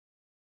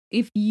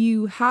if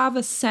you have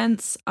a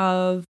sense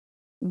of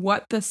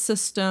what the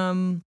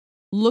system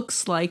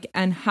looks like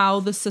and how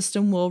the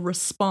system will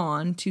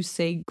respond to,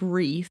 say,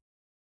 grief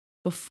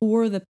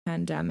before the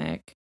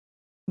pandemic,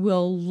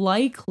 will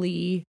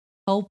likely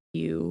help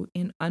you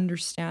in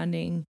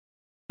understanding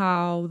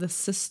how the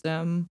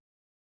system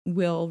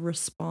will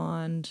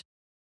respond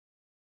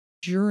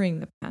during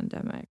the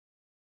pandemic.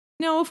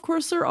 Now, of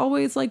course, there are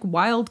always like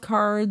wild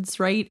cards,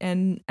 right?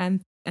 And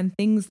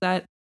things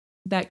that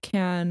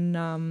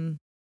can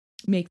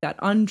make that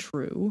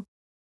untrue.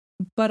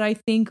 But I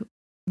think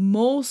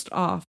most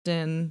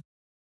often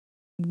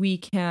we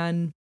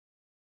can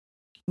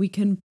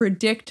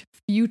predict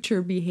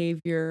future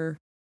behavior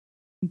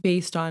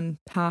based on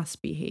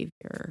past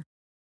behavior.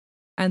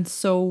 And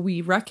so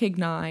we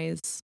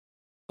recognize,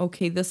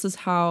 okay, this is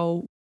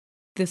how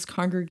this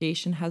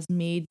congregation has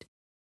made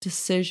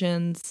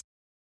decisions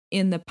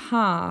in the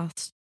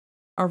past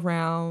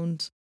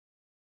around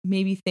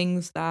maybe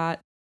things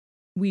that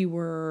we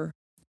were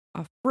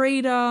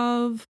afraid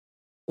of,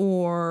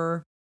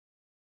 or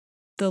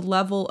the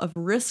level of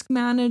risk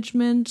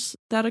management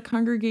that a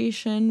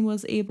congregation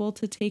was able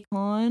to take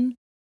on,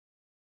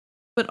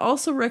 but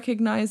also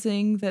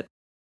recognizing that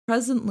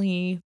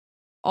presently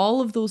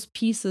all of those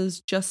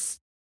pieces just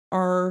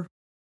are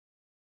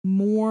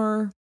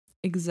more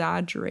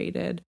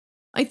exaggerated.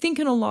 I think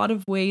in a lot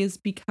of ways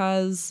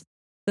because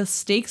the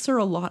stakes are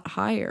a lot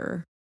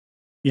higher.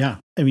 Yeah.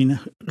 I mean,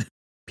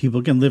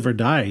 people can live or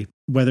die,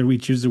 whether we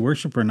choose to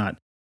worship or not.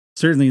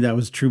 Certainly that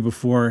was true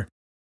before,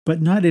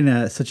 but not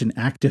in such an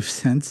active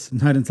sense,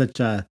 not in such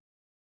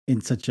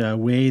a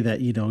way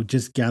that,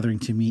 just gathering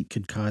to meet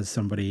could cause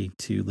somebody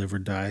to live or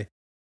die.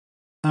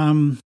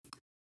 Um,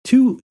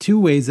 two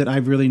ways that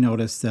I've really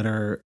noticed that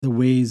are the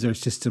ways our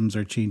systems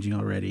are changing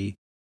already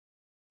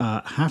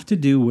have to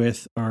do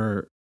with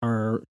our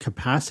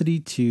capacity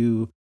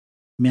to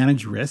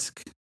manage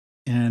risk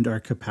and our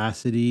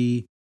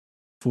capacity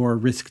for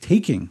risk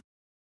taking.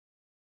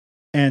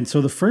 And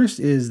so the first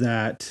is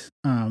that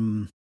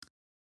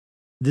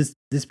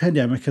this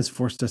pandemic has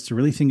forced us to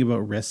really think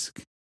about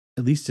risk,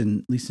 at least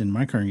in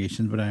my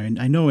congregation, but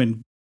I know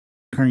in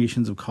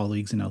congregations of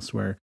colleagues and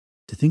elsewhere,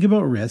 to think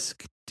about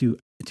risk, to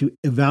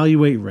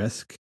evaluate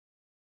risk,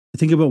 to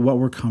think about what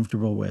we're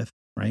comfortable with,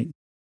 right?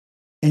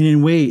 And in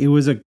a way, it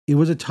was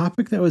a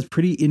topic that was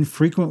pretty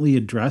infrequently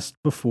addressed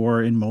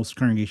before in most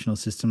congregational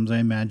systems, I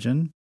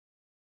imagine.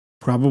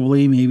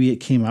 Probably maybe it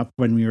came up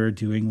when we were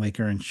doing like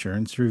our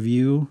insurance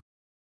review.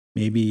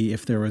 Maybe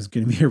if there was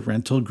going to be a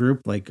rental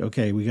group, like,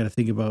 okay, we got to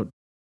think about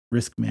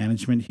risk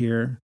management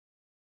here.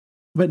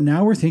 But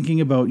now we're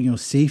thinking about,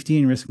 safety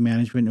and risk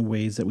management in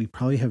ways that we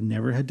probably have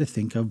never had to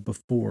think of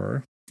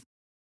before.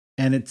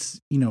 And it's,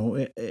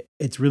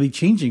 it's really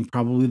changing.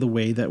 Probably the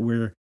way that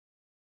we're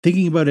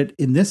thinking about it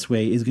in this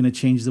way is going to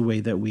change the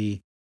way that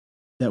we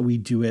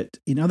do it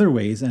in other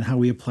ways, and how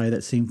we apply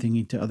that same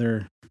thinking to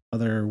other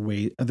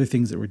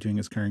things that we're doing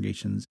as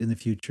congregations in the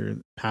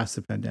future past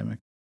the pandemic.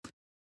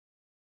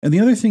 And the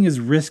other thing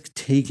is risk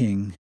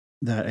taking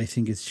that I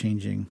think is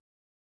changing.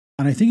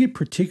 And I think it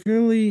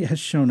particularly has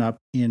shown up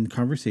in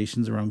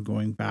conversations around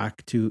going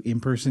back to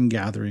in-person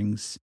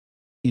gatherings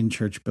in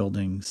church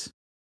buildings.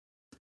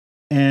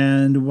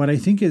 And what I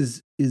think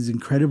is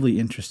incredibly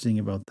interesting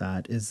about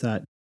that is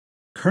that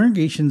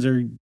congregations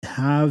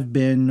have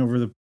been over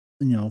the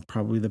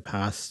probably the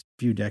past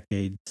few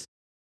decades,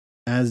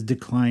 as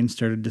decline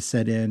started to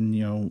set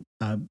in,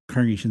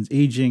 congregations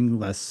aging,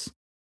 less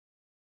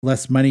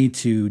money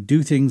to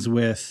do things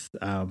with,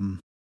 and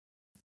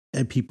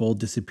people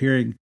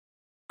disappearing.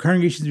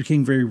 Congregations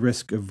became very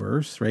risk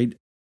averse, right?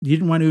 You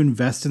didn't want to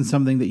invest in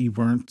something that you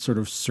weren't sort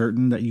of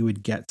certain that you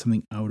would get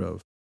something out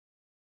of.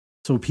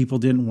 So people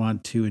didn't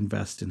want to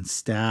invest in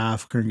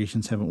staff.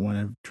 Congregations haven't want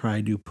to try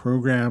new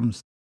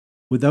programs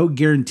without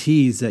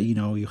guarantees that,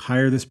 you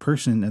hire this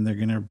person and they're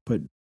going to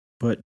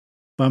put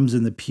bums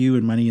in the pew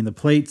and money in the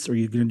plates, or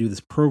you're going to do this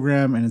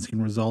program and it's going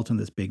to result in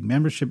this big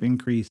membership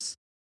increase.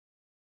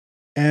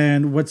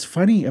 And what's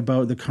funny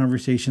about the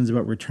conversations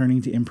about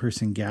returning to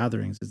in-person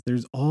gatherings is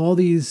there's all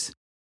these,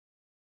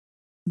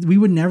 we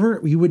would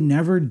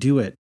never do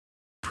it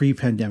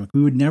pre-pandemic.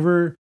 We would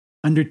never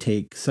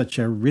undertake such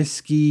a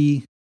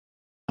risky,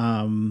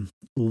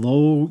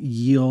 low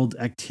yield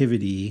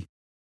activity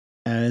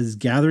as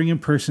gathering in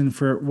person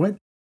for what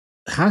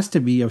has to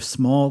be a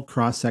small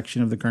cross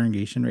section of the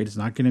congregation, right? It's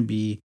not going to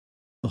be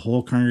the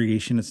whole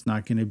congregation. It's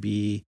not going to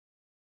be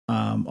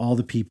all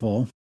the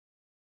people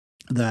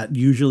that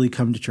usually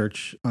come to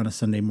church on a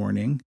Sunday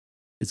morning.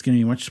 It's going to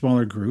be a much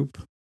smaller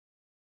group.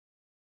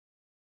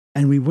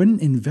 And we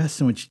wouldn't invest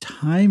so much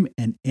time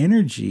and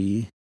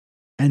energy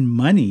and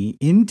money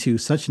into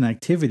such an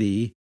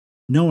activity,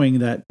 knowing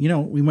that,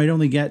 we might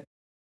only get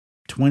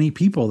 20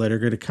 people that are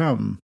going to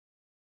come.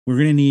 We're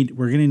going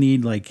to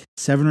need like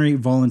 7 or 8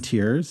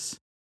 volunteers.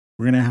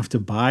 We're going to have to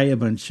buy a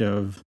bunch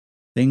of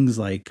things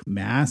like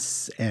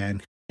masks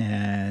and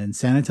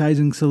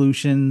sanitizing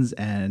solutions,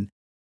 and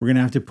we're going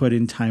to have to put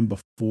in time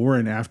before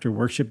and after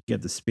worship to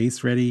get the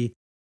space ready.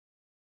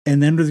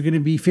 And then there's going to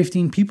be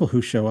 15 people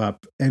who show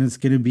up, and it's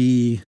going to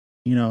be,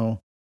 we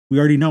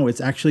already know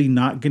it's actually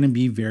not going to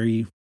be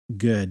very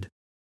good.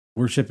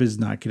 Worship is there's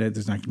not going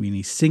to be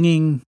any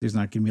singing. There's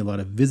not going to be a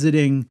lot of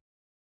visiting.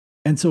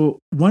 And so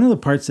one of the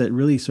parts that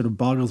really sort of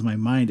boggles my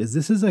mind is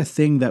this is a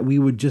thing that we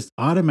would just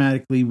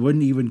automatically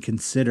wouldn't even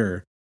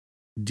consider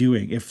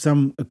doing. If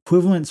some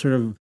equivalent sort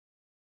of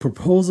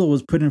proposal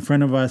was put in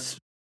front of us,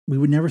 we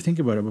would never think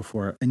about it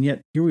before. And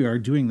yet here we are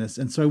doing this.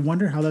 And so I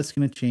wonder how that's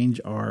going to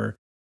change our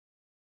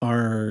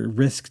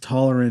risk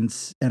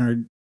tolerance and our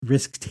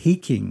risk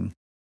taking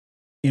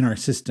in our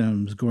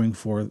systems going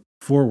forward,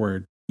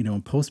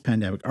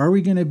 post-pandemic. Are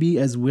we going to be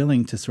as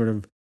willing to sort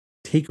of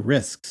take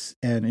risks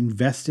and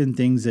invest in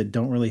things that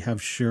don't really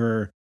have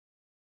sure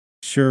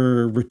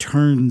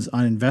returns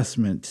on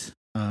investment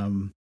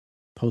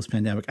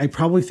post-pandemic? I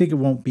probably think it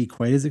won't be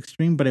quite as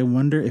extreme, but I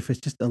wonder if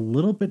it's just a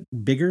little bit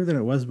bigger than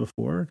it was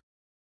before.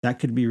 That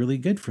could be really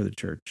good for the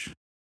church.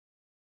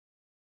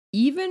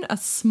 Even a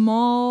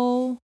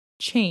small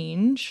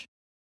change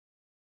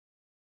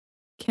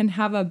can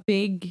have a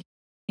big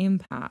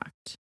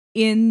impact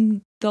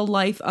in the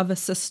life of a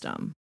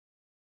system,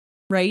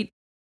 right?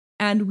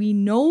 And we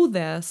know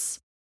this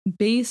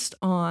based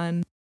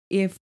on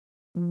if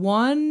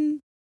one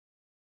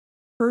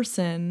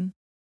person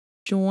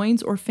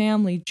joins or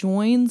family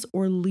joins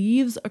or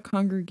leaves a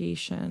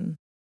congregation,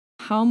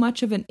 how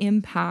much of an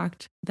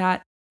impact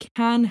that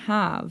can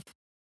have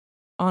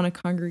on a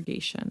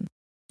congregation.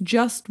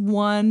 Just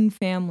one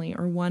family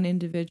or one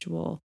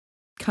individual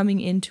coming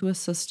into a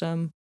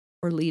system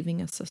or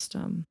leaving a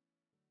system.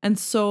 And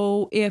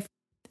so if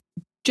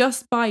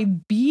just by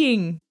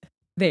being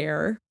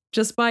there,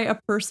 just by a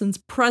person's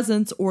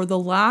presence or the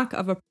lack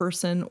of a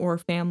person or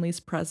family's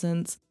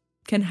presence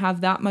can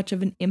have that much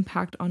of an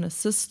impact on a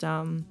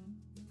system,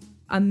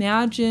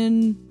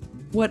 imagine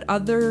what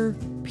other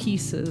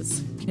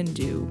pieces can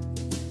do.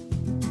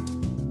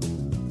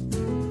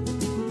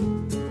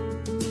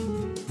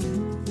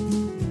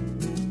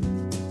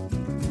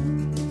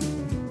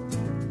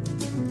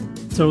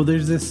 So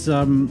there's this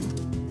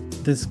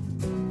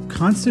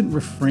constant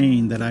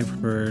refrain that I've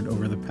heard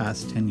over the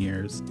past 10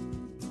 years.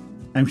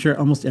 I'm sure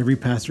almost every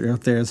pastor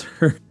out there has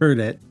heard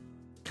it.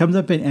 Comes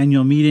up in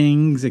annual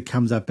meetings. It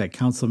comes up at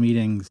council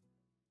meetings.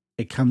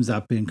 It comes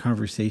up in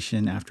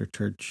conversation after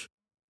church.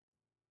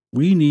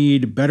 We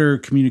need better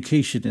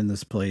communication in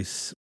this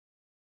place.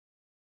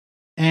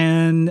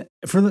 And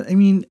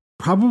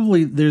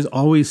probably there's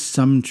always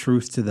some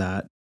truth to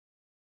that.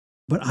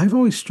 But I've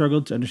always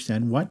struggled to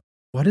understand what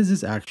does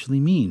this actually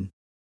mean?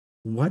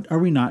 What are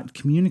we not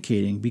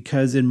communicating?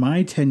 Because in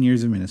my 10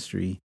 years of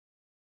ministry,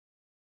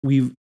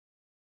 we've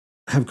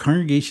have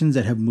congregations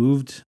that have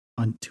moved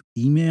on to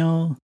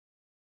email.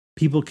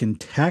 People can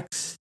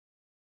text.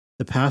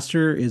 The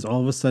pastor is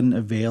all of a sudden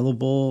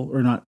available,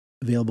 or not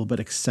available, but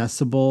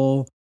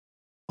accessible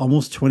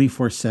almost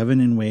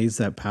 24/7 in ways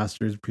that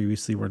pastors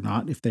previously were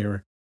not, if they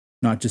were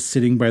not just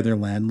sitting by their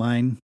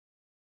landline.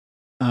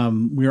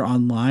 We're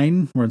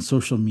online, we're on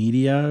social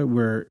media,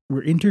 we're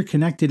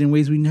interconnected in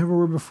ways we never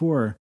were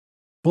before.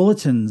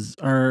 Bulletins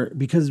are,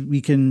 because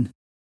we can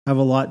have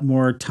a lot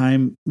more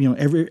time,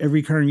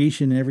 every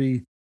congregation,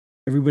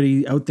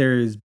 everybody out there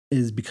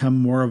is become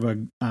more of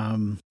a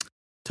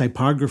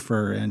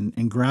typographer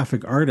and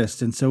graphic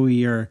artist. And so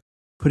we are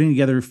putting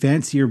together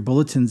fancier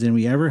bulletins than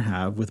we ever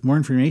have, with more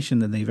information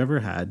than they've ever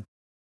had.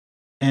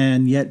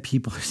 And yet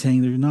people are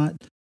saying they're not,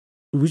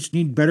 we just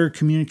need better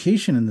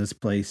communication in this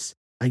place.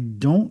 I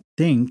don't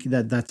think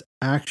that that's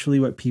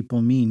actually what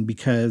people mean,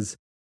 because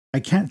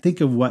I can't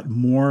think of what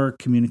more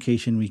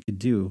communication we could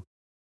do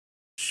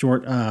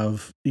short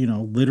of,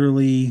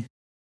 literally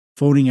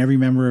phoning every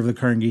member of the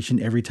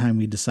congregation every time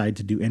we decide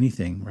to do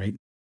anything, right?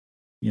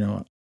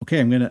 Okay,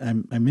 I'm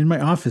in my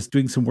office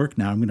doing some work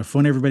now. I'm gonna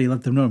phone everybody,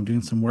 let them know I'm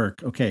doing some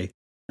work. Okay.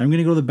 I'm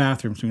gonna go to the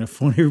bathroom. So I'm gonna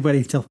phone everybody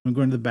and tell them I'm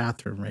going to the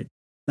bathroom, right?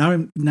 Now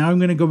I'm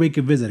gonna go make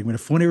a visit. I'm gonna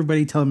phone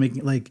everybody, tell them,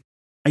 like,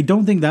 I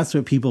don't think that's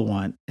what people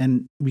want.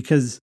 And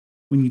because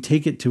when you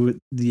take it to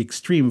the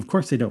extreme, of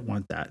course they don't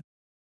want that.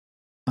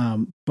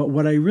 But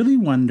what I really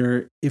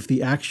wonder, if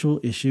the actual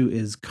issue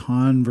is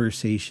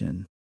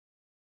conversation,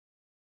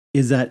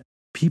 is that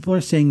people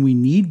are saying we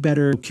need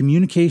better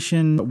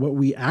communication. But what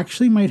we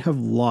actually might have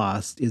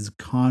lost is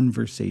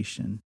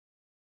conversation.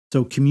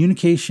 So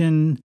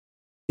communication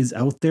is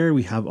out there.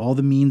 We have all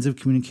the means of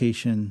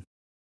communication,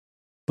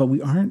 but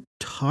we aren't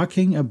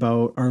talking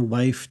about our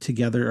life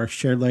together, our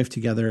shared life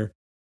together,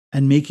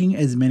 and making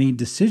as many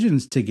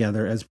decisions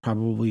together as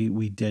probably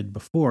we did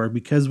before.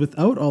 Because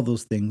without all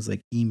those things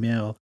like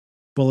email,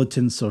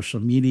 bulletins, social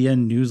media,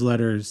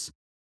 newsletters,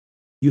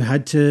 you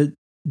had to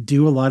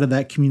do a lot of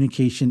that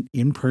communication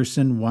in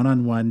person,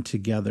 one-on-one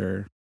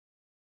together.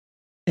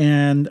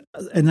 And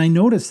I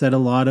noticed that a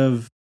lot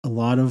of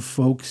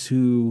folks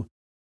who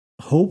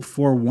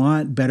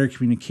want better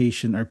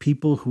communication are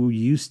people who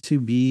used to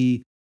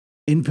be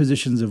in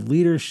positions of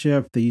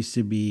leadership. They used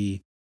to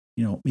be,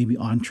 maybe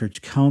on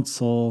church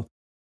council,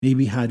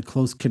 maybe had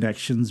close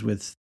connections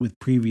with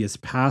previous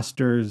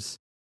pastors.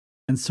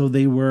 And so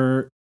they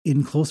were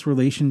in close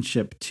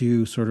relationship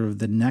to sort of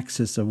the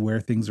nexus of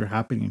where things are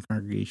happening in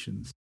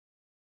congregations.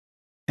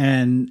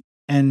 And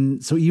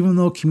so even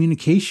though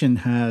communication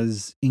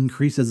has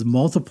increased, has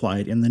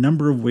multiplied in the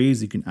number of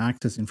ways you can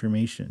access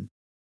information,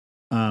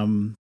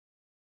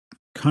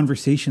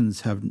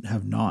 conversations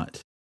have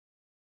not.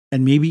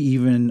 And maybe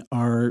even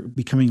are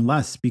becoming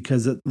less,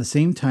 because at the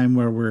same time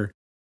where we're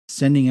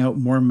sending out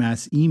more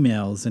mass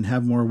emails and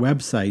have more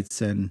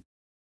websites and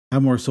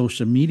have more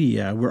social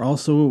media, we're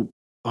also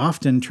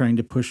often trying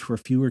to push for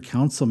fewer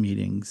council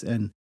meetings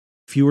and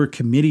fewer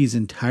committees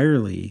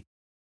entirely,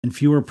 and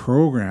fewer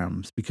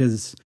programs,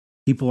 because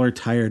people are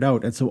tired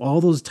out. And so all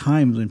those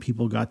times when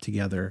people got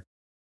together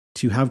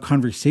to have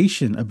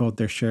conversation about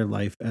their shared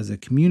life as a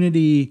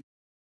community,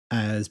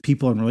 as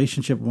people in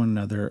relationship with one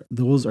another,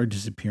 those are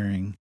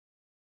disappearing.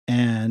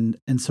 And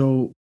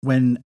so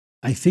when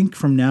I think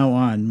from now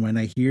on, when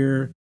I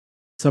hear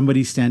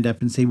somebody stand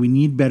up and say we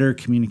need better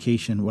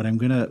communication, what I'm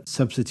going to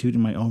substitute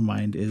in my own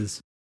mind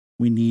is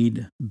we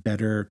need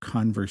better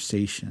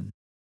conversation.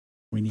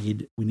 We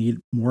need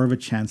more of a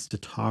chance to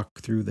talk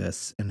through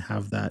this and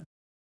have that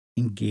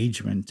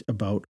engagement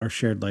about our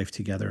shared life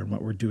together and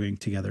what we're doing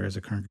together as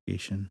a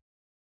congregation.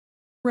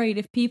 Right.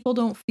 If people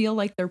don't feel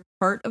like they're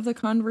part of the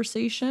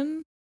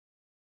conversation,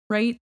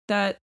 right,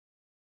 that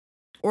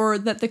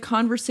the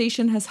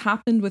conversation has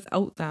happened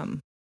without them,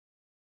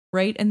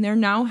 right? And they're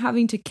now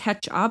having to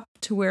catch up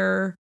to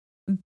where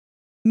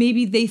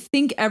maybe they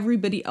think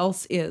everybody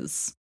else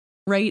is,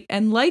 right?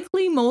 And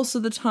likely most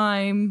of the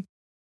time,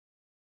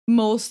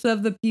 most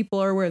of the people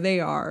are where they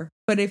are.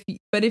 But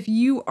if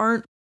you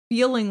aren't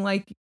feeling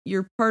like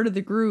you're part of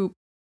the group,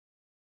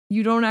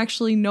 you don't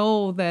actually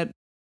know that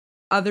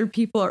other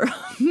people are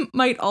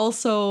might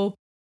also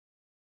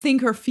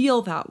think or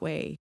feel that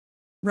way,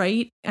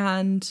 right?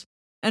 And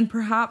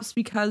perhaps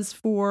because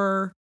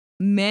for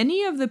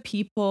many of the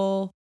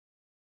people,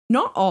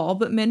 not all,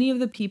 but many of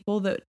the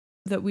people that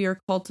we are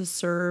called to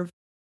serve,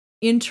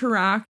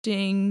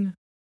 interacting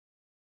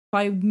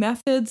by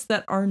methods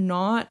that are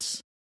not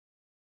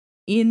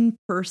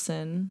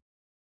in-person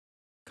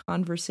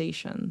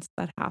conversations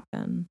that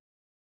happen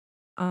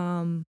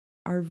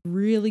are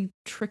really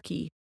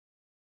tricky,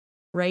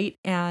 right?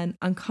 And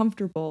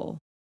uncomfortable.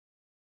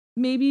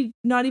 Maybe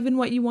not even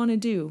what you want to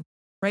do,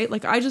 right?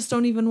 Like, I just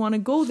don't even want to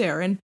go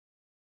there. And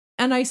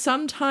I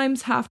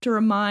sometimes have to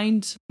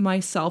remind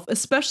myself,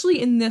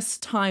 especially in this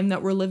time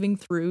that we're living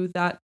through,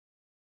 that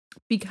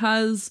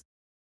because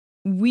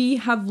we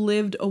have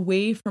lived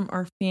away from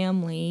our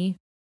family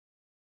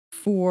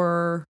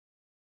for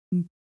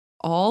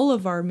all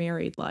of our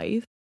married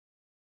life.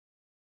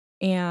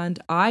 And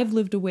I've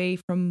lived away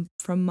from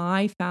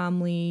my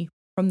family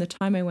from the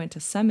time I went to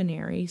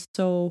seminary.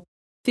 So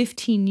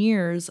 15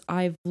 years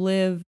I've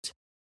lived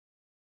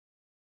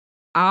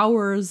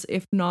hours,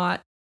 if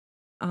not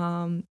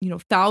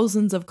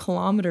thousands of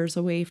kilometers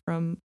away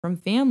from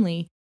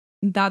family,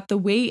 that the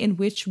way in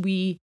which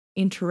we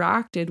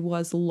interacted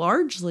was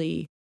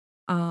largely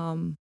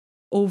um,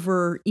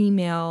 over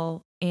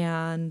email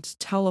and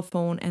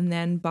telephone, and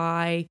then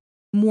by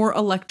more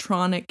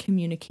electronic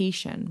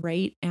communication,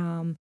 right?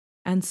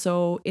 And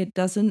so it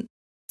doesn't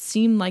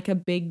seem like a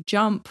big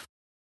jump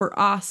for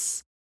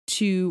us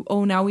to,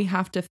 oh, now we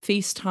have to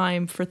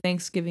FaceTime for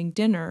Thanksgiving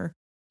dinner,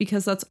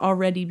 because that's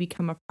already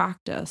become a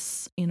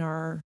practice in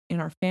our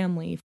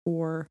family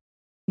for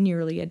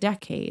nearly a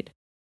decade.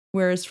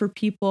 Whereas for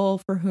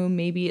people for whom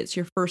maybe it's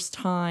your first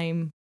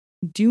time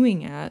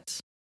doing it,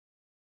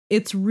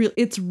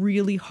 it's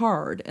really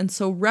hard. And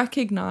so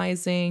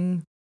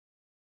recognizing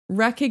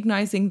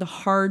the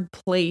hard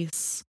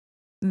place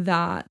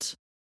that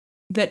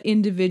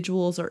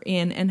individuals are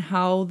in, and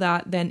how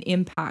that then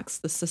impacts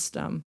the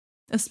system,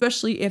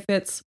 especially if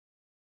it's,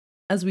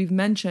 as we've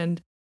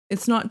mentioned,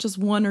 it's not just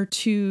one or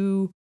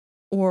two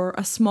or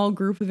a small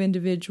group of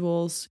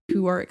individuals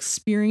who are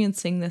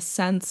experiencing this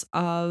sense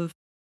of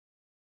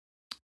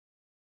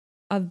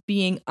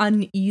being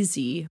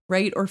uneasy,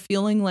 right? Or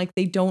feeling like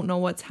they don't know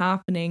what's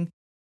happening.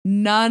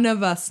 None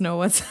of us know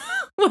what's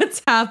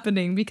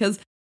happening, because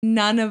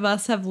none of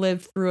us have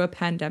lived through a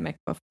pandemic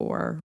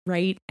before,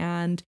 right?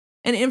 And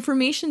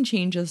information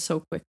changes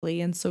so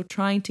quickly. And so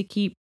trying to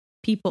keep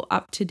people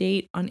up to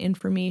date on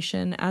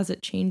information as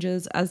it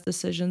changes, as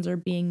decisions are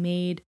being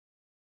made,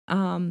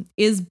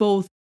 is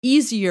both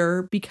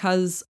easier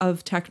because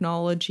of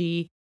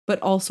technology,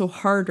 but also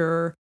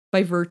harder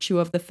by virtue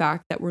of the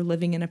fact that we're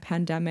living in a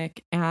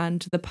pandemic,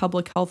 and the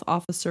public health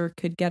officer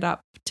could get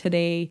up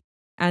today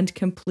and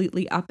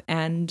completely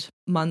upend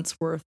months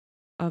worth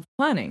of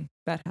planning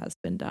that has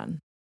been done.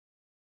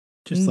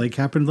 Just like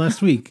happened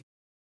last week.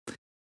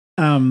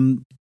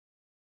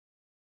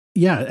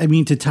 Yeah, I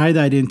mean, to tie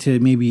that into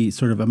maybe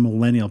sort of a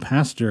millennial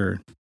pastor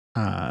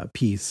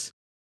piece,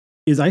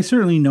 is I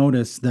certainly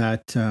noticed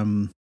that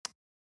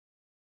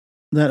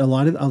that a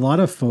lot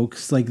of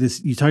folks like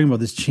this. You're talking about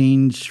this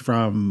change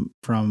from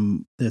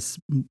this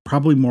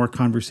probably more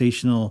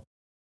conversational,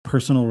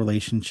 personal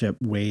relationship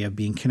way of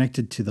being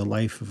connected to the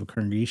life of a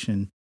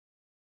congregation,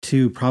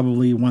 to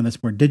probably one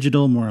that's more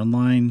digital, more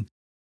online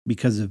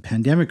because of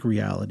pandemic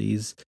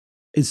realities.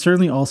 It's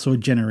certainly also a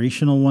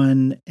generational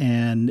one,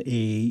 and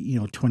a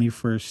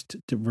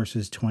 21st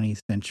versus 20th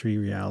century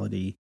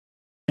reality.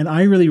 And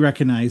I really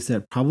recognize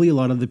that probably a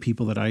lot of the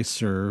people that I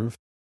serve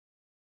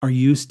are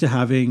used to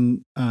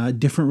having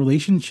different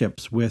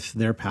relationships with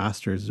their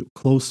pastors,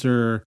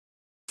 closer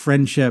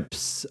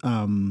friendships.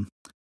 A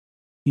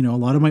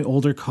lot of my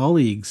older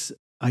colleagues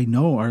I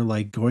know are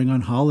like going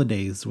on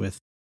holidays with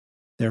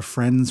their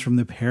friends from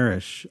the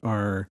parish,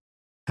 are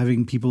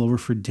having people over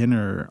for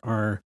dinner,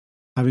 are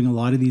having a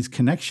lot of these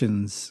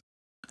connections.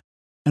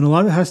 And a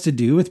lot of it has to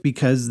do with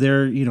because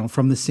they're,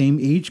 from the same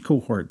age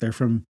cohort. They're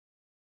from,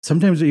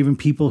 sometimes they're even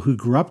people who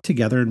grew up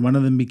together, and one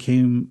of them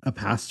became a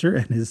pastor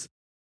and is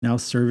now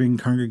serving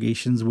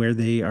congregations where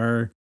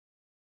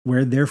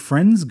where their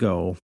friends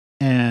go.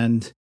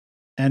 And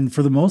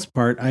for the most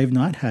part, I've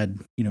not had,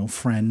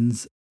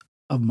 friends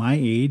of my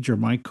age or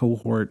my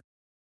cohort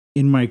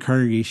in my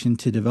congregation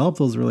to develop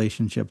those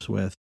relationships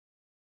with.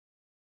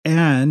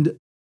 And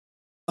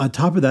on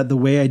top of that, the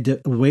way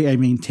I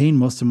maintain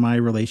most of my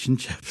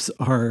relationships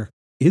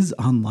is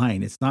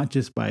online. It's not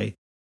just by,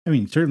 I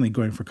mean, certainly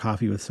going for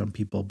coffee with some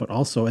people, but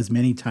also as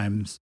many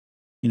times,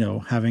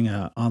 having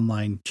a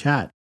online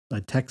chat, a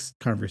text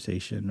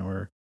conversation,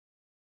 or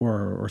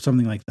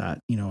something like that,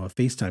 a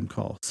FaceTime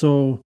call.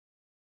 So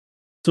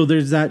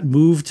there's that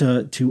move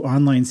to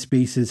online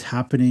spaces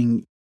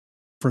happening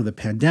for the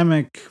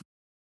pandemic,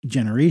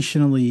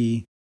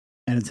 generationally,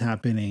 and it's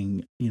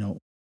happening,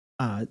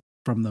 uh,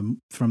 from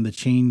the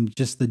change,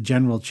 just the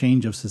general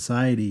change of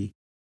society.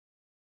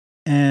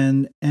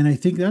 And I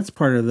think that's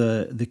part of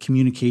the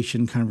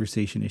communication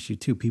conversation issue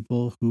too.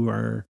 People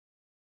who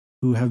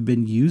have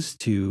been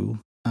used to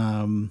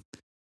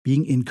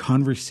being in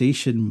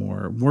conversation,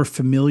 more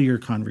familiar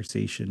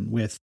conversation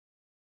with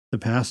the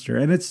pastor.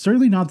 And it's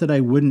certainly not that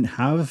I wouldn't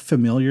have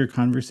familiar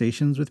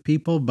conversations with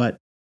people, but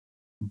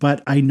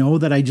I know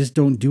that I just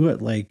don't do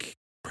it like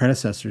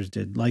predecessors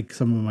did, like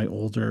some of my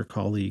older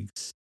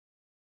colleagues,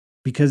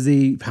 because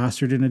they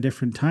pastored in a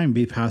different time.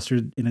 They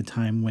pastored in a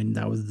time when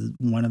that was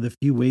one of the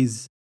few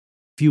ways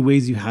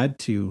you had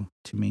to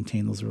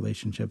maintain those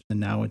relationships, and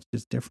now it's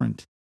just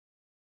different.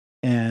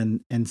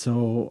 And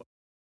so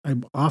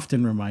I'm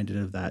often reminded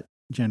of that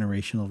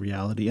generational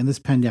reality, and this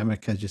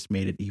pandemic has just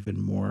made it even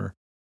more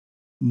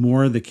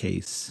the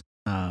case,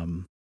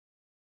 that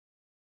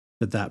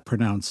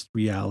pronounced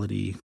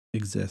reality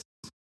exists.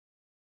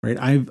 Right.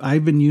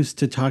 I've been used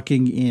to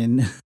talking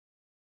in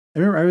I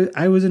remember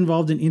I was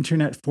involved in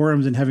internet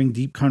forums and having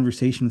deep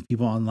conversation with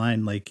people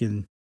online, like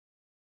in,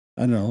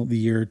 I don't know, the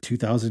year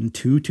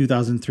 2002,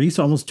 2003,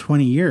 so almost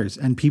 20 years.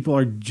 And people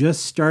are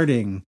just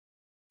starting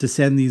to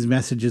send these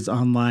messages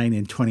online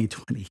in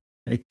 2020,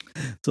 right?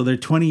 So they're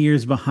 20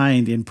 years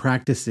behind in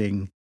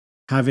practicing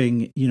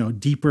having,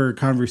 deeper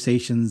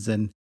conversations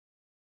and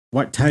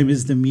what time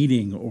is the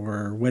meeting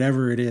or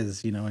whatever it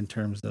is, in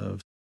terms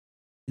of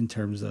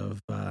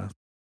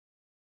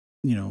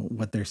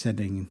what they're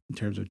sending in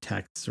terms of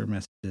texts or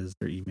messages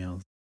or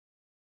emails.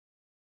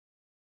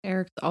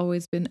 Eric's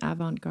always been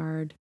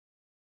avant-garde.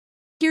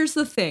 Here's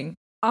the thing.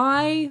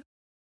 I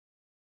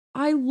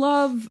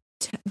love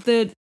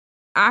the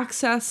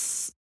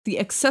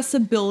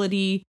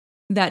accessibility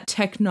that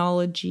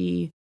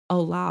technology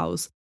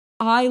allows.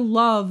 I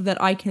love that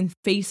I can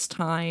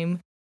FaceTime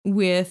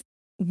with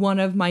one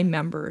of my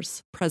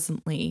members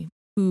presently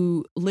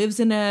who lives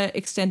in an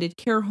extended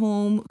care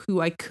home, who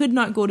I could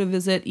not go to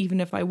visit even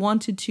if I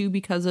wanted to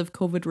because of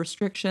COVID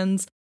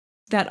restrictions,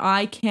 that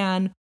I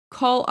can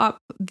call up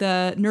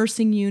the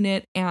nursing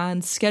unit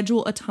and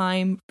schedule a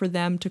time for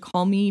them to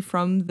call me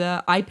from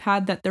the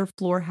iPad that their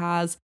floor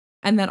has,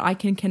 and that I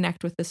can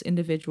connect with this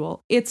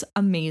individual. It's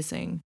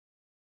amazing.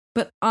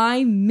 But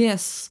I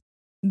miss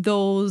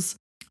those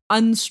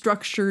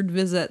unstructured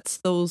visits,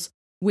 those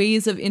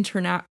ways of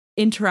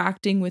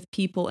interacting with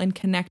people and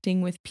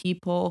connecting with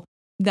people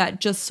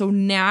that just so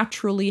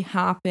naturally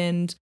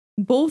happened,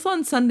 both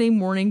on Sunday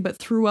morning, but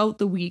throughout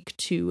the week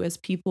too, as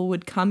people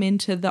would come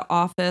into the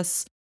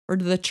office or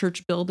to the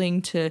church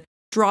building to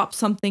drop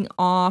something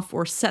off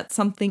or set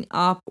something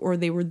up, or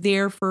they were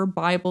there for a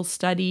Bible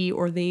study,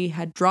 or they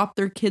had dropped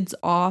their kids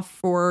off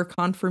for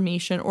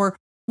confirmation, or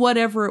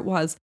whatever it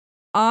was.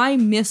 I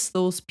miss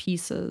those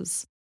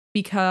pieces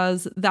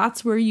because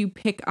that's where you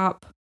pick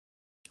up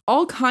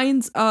all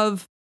kinds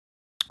of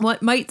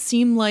what might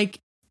seem like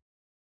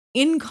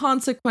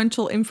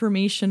inconsequential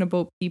information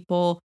about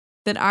people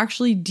that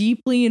actually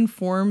deeply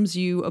informs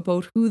you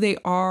about who they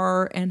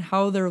are and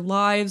how their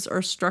lives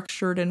are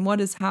structured and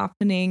what is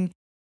happening.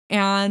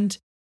 And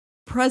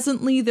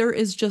presently, there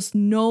is just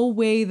no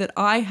way that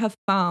I have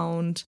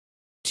found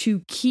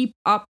to keep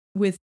up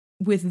with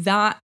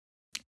that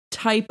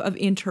type of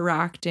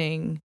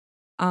interacting,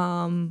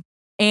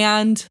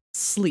 and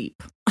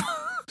sleep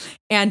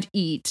and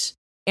eat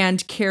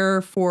and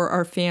care for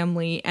our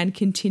family and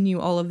continue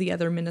all of the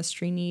other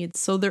ministry needs.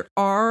 So there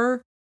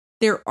are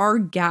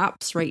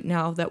gaps right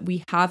now that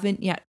we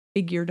haven't yet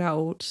figured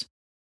out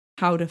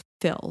how to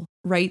fill,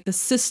 right? The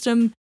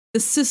system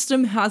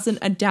hasn't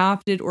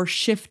adapted or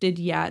shifted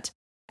yet.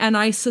 And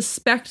I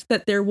suspect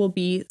that there will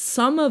be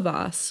some of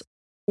us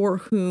for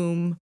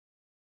whom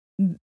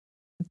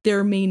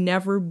there may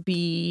never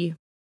be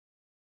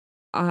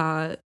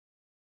an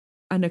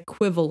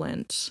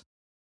equivalent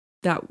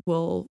that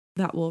will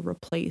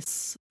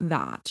replace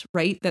that,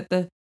 right? That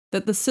the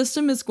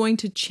system is going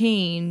to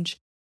change,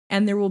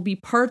 and there will be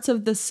parts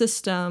of the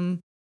system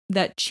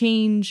that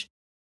change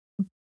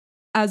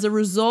as a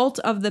result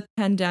of the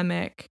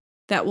pandemic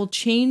that will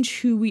change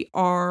who we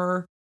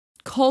are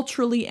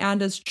culturally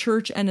and as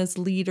church and as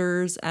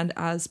leaders and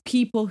as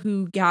people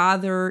who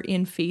gather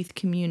in faith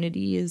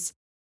communities,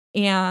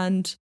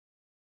 and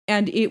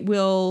it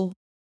will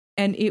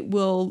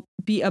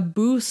be a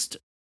boost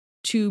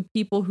to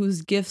people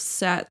whose gift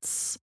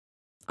sets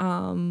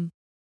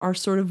are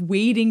sort of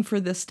waiting for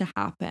this to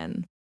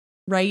happen,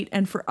 right?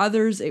 And for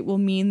others, it will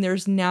mean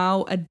there's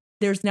now a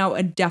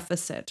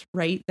deficit,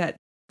 right? That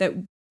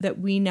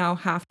we now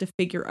have to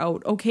figure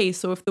out, okay,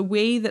 so if the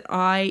way that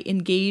I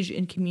engage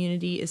in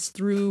community is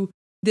through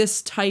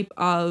this type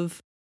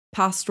of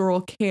pastoral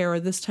care,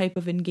 this type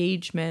of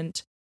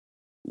engagement,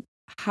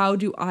 how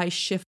do I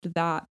shift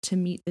that to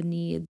meet the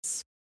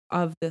needs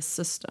of this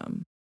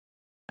system?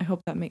 I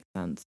hope that makes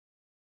sense.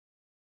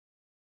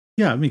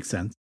 Yeah, it makes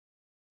sense.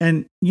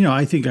 And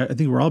I think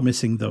we're all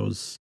missing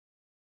those,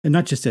 and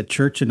not just at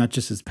church and not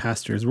just as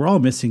pastors. We're all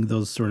missing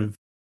those sort of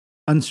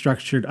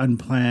unstructured,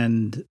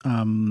 unplanned,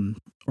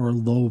 or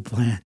low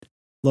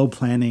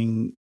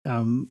planning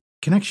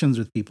connections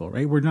with people.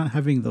 Right? We're not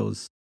having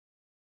those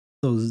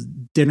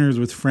dinners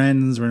with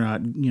friends. We're not,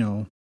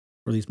 or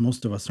at least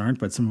most of us aren't,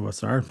 but some of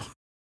us are.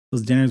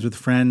 Those dinners with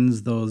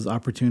friends, those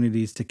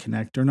opportunities to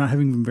connect, are not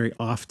having them very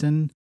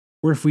often.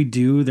 Or if we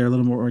do, they're a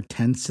little more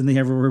tense than they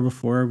ever were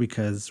before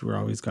because we're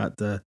always got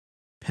the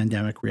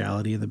pandemic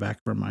reality in the back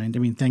of our mind. I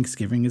mean,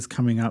 Thanksgiving is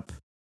coming up,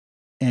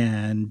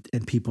 and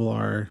people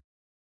are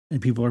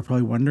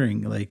probably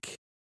wondering, like,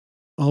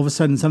 all of a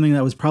sudden something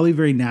that was probably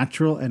very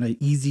natural and an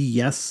easy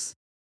yes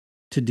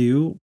to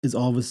do is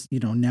all of us,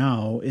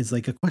 now is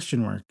like a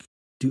question mark.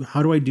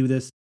 How do I do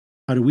this?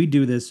 How do we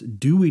do this?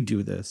 Do we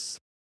do this?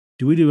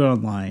 Do we do it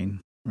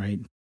online? Right?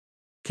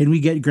 Can we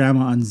get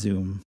grandma on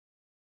Zoom?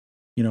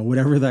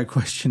 Whatever that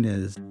question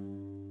is,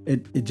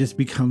 it just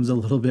becomes a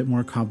little bit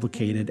more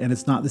complicated, and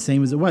it's not the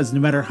same as it was. No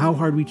matter how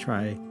hard we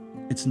try,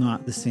 it's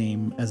not the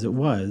same as it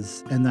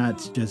was. And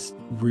that's just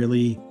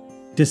really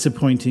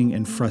disappointing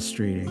and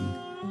frustrating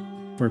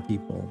for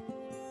people.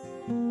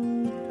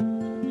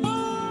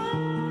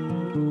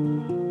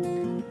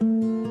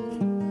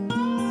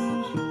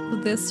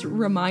 this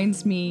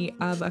reminds me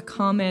of a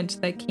comment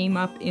that came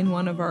up in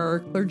one of our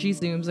clergy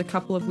Zooms a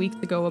couple of weeks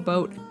ago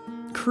about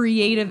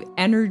creative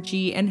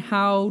energy and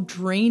how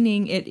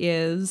draining it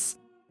is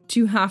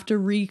to have to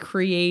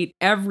recreate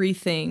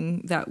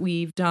everything that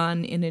we've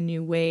done in a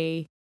new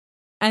way.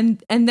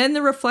 And then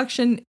the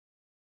reflection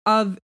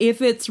of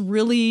if it's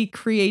really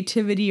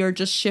creativity or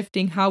just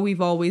shifting how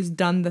we've always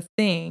done the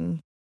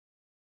thing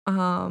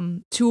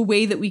to a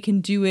way that we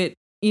can do it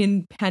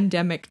in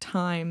pandemic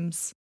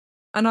times.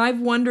 And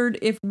I've wondered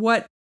if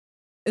what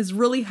is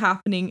really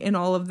happening in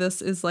all of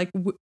this is like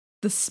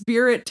the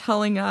Spirit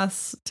telling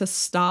us to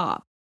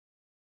stop.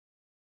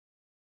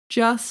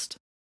 Just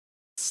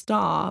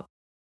stop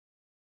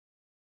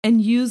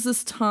and use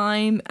this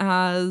time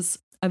as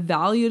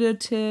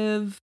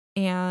evaluative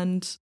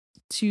and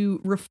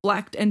to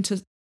reflect and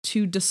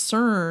to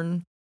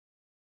discern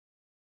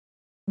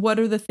what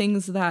are the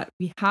things that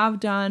we have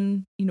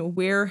done,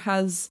 where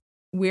has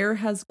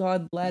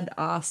God led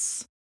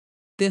us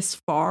this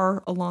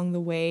far along the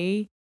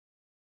way,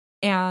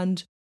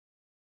 and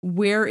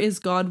where is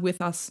God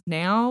with us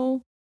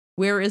now?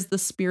 Where is the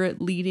Spirit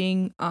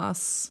leading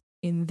us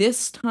in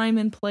this time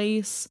and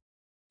place?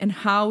 And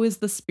how is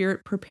the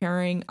Spirit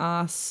preparing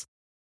us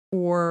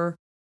for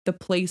the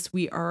place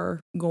we are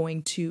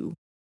going to?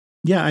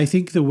 Yeah, I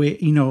think the way,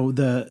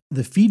 the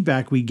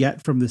feedback we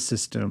get from the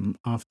system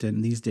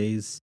often these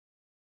days,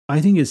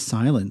 I think is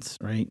silence,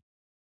 right?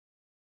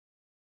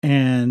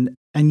 And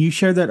you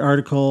shared that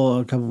article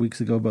a couple of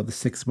weeks ago about the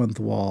 6-month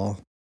wall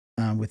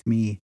with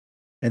me,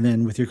 and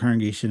then with your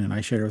congregation, and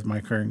I shared it with my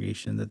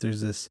congregation that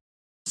there's this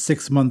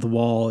 6-month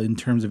wall in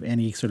terms of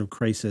any sort of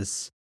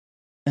crisis,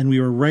 and we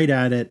were right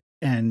at it,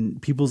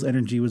 and people's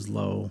energy was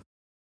low.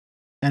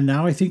 And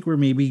now I think we're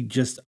maybe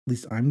just, at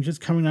least I'm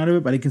just coming out of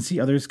it, but I can see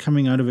others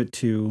coming out of it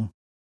too.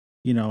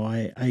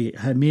 I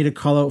had made a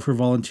call out for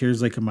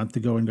volunteers like a month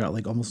ago and got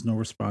like almost no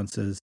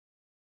responses.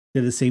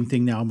 Did the same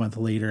thing now a month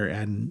later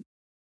and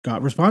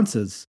got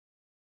responses.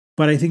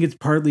 But I think it's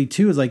partly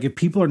too is like if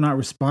people are not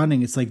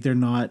responding, it's like they're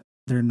not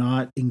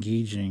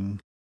engaging.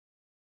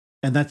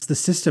 And that's the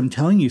system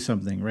telling you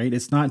something, right?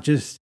 It's not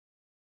just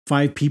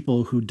 5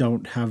 people who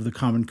don't have the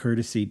common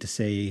courtesy to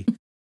say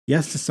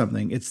yes to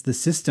something. It's the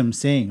system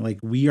saying like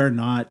we are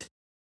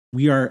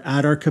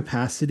at our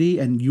capacity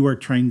and you are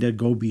trying to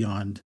go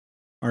beyond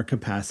our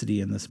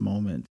capacity in this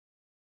moment.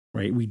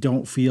 Right? We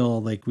don't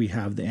feel like we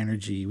have the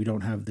energy. We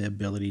don't have the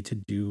ability to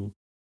do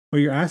what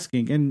you're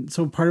asking. And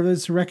so part of it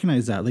is to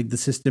recognize that like the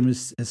system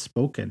has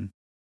spoken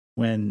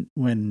when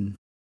when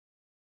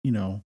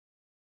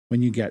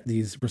you get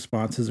these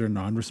responses or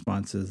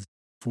non-responses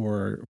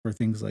for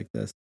things like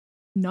this.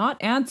 Not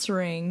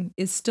answering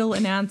is still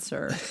an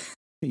answer.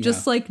 Yeah.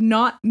 Just like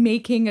not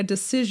making a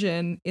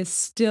decision is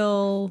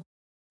still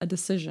a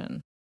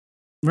decision.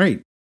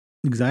 Right.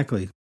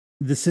 Exactly.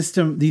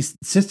 These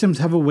systems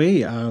have a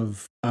way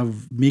of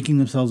making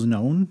themselves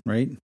known,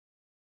 right?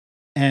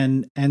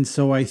 And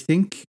so I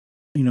think,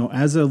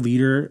 as a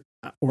leader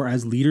or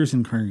as leaders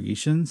in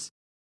congregations,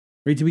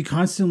 right, to be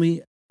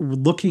constantly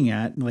looking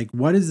at like,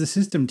 what is the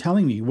system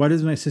telling me? What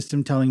is my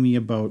system telling me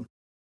about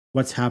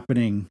what's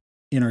happening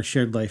in our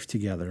shared life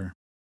together?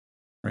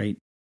 Right.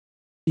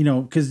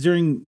 Because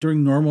during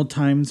normal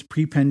times,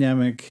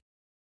 pre-pandemic,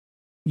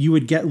 you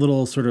would get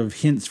little sort of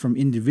hints from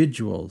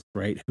individuals,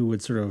 right, who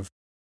would sort of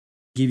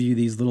give you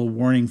these little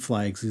warning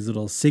flags, these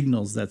little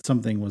signals that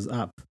something was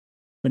up.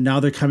 But now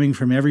they're coming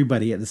from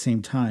everybody at the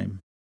same time.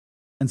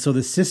 And so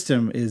the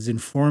system is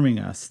informing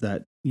us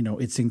that,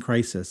 it's in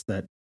crisis,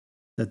 that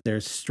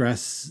there's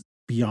stress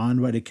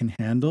beyond what it can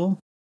handle.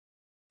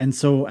 And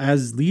so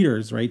as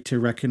leaders, right, to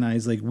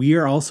recognize like we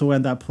are also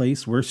at that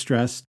place, we're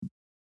stressed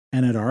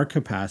and at our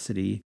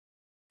capacity,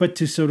 but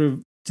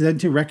to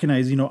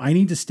recognize, I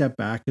need to step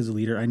back as a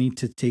leader. I need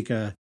to take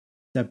a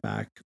step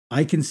back.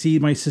 I can see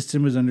my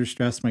system is under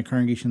stress. My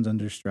congregation's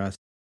under stress.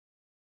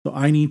 So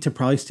I need to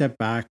probably step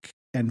back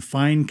and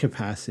find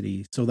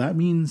capacity. So that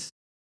means,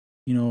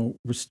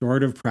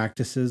 restorative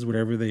practices,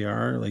 whatever they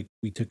are. Like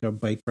we took up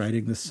bike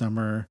riding this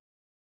summer.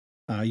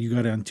 You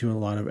got into a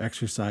lot of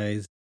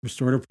exercise,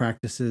 restorative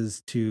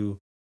practices to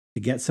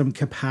get some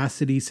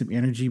capacity, some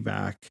energy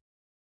back.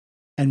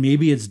 And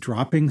maybe it's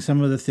dropping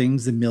some of the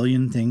things, the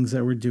million things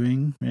that we're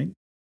doing, right?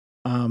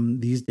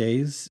 These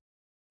days,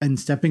 and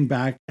stepping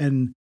back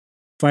and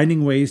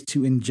finding ways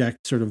to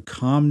inject sort of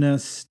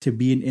calmness, to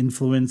be an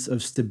influence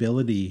of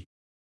stability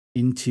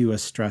into a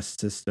stress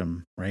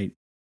system, right?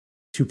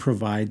 To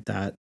provide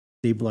that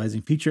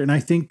stabilizing feature. And I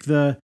think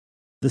the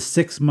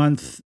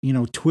 6-month,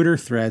 Twitter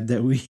thread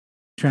that we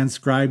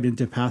transcribed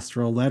into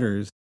pastoral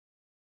letters,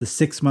 the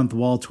 6-month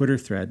wall Twitter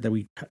thread that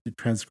we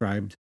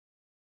transcribed,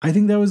 I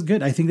think that was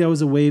good. I think that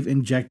was a way of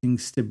injecting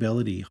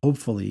stability,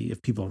 hopefully,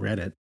 if people read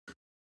it,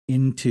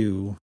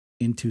 into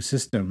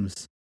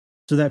systems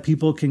so that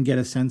people can get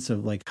a sense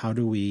of like how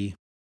do we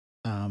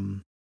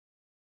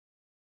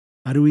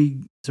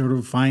sort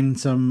of find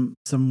some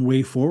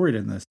way forward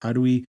in this? How do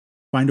we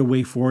find a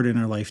way forward in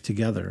our life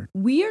together?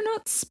 We are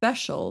not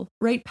special,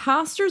 right?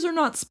 Pastors are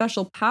not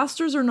special.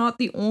 Pastors are not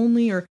the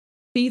only or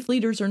faith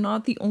leaders are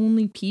not the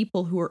only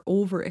people who are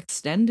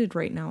overextended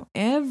right now.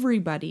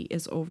 Everybody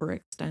is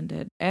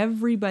overextended.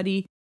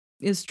 Everybody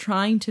is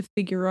trying to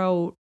figure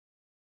out,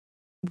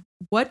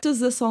 what does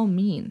this all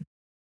mean?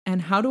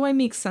 And how do I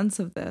make sense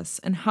of this?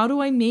 And how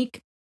do I make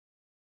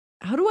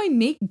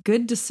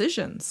good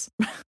decisions?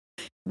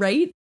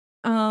 Right?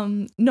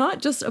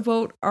 Not just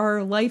about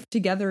our life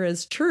together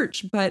as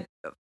church, but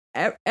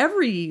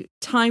every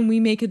time we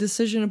make a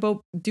decision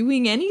about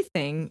doing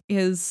anything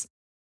is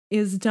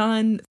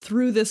done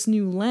through this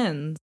new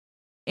lens.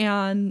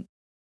 And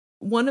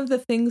one of the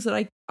things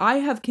that I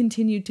have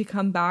continued to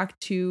come back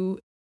to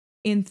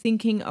in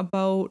thinking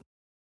about,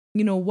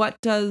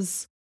 what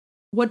does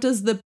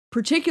the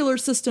particular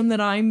system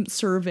that I'm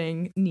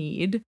serving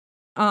need?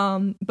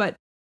 But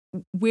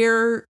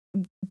where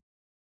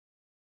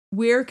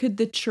could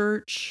the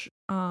church,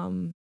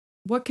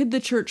 what could the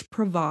church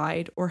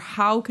provide, or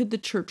how could the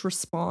church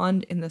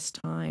respond in this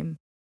time?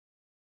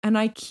 And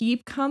I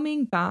keep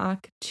coming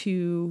back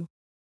to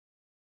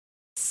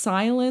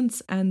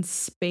silence and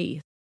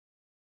space,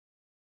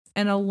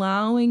 and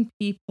allowing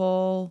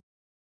people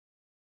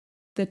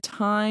the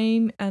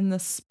time and the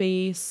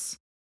space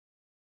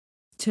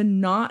to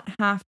not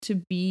have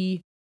to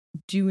be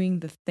doing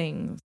the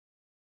things,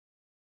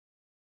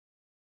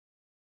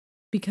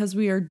 because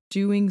we are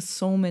doing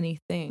so many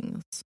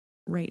things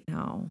right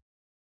now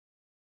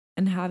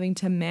and having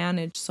to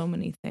manage so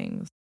many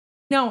things.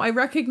 Now, I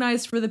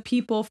recognize for the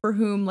people for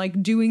whom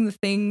like doing the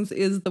things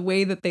is the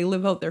way that they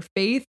live out their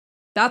faith,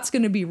 that's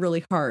going to be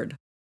really hard.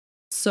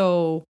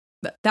 So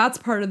that's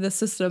part of the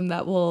system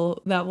that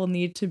will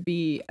need to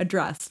be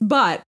addressed.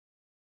 But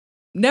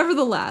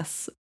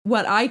nevertheless,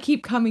 what I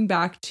keep coming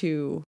back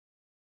to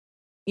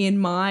in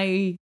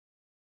my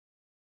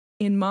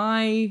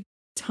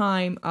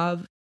time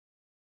of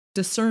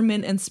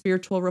discernment and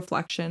spiritual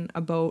reflection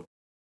about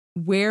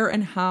where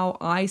and how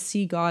I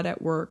see God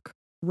at work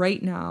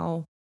right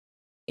now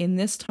in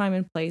this time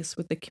and place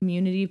with the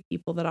community of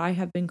people that I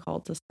have been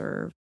called to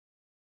serve,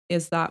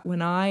 is that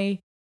when I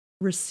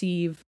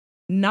receive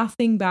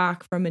nothing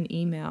back from an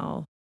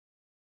email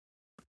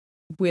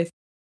with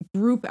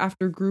group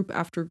after group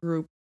after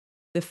group,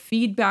 the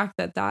feedback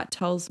that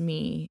tells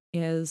me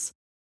is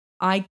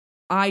I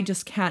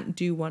just can't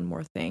do one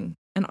more thing.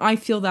 And I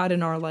feel that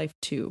in our life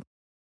too.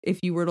 If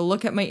you were to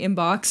look at my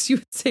inbox, you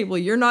would say, well,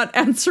 you're not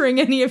answering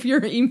any of your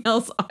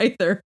emails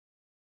either.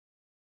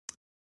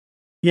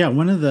 Yeah,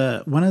 one of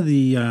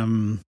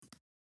the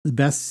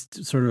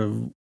best sort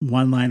of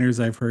one-liners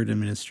I've heard in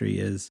ministry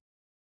is,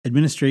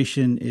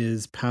 administration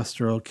is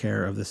pastoral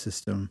care of the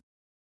system.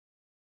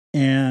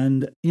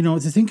 And, to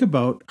think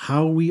about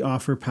how we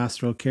offer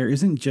pastoral care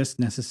isn't just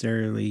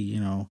necessarily,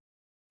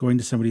 going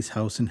to somebody's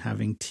house and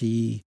having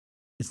tea.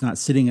 It's not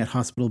sitting at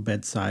hospital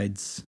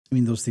bedsides. I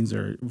mean, those things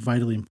are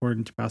vitally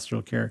important to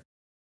pastoral care,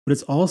 but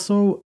it's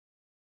also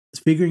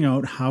figuring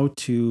out how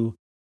to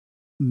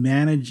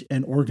manage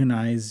and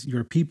organize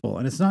your people.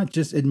 And it's not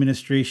just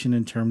administration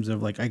in terms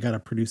of like, I got to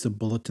produce a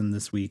bulletin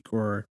this week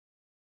or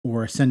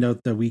send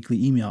out the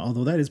weekly email,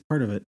 although that is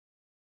part of it.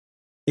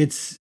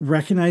 It's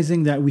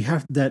recognizing that we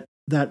have that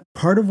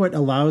part of what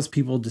allows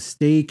people to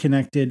stay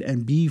connected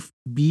and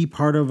be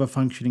part of a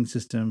functioning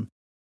system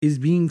is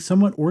being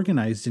somewhat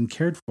organized and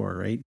cared for,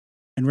 right?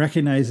 And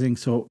recognizing,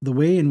 so the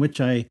way in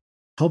which I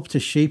help to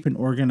shape and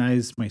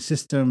organize my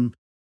system,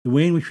 the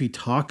way in which we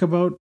talk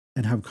about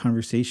and have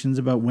conversations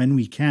about when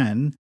we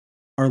can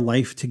our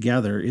life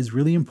together is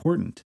really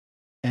important.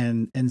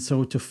 And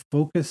so to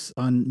focus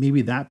on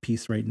maybe that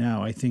piece right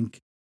now, I think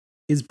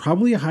is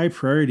probably a high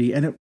priority.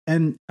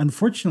 And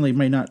unfortunately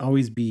might not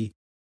always be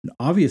an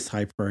obvious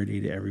high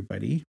priority to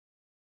everybody.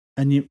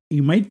 And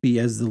you might be,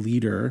 as the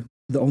leader,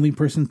 the only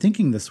person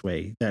thinking this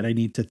way, that I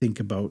need to think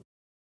about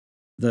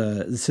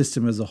the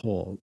system as a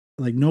whole.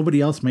 Like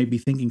nobody else might be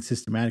thinking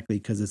systematically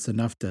because it's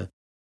enough to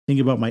think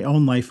about my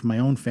own life, my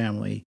own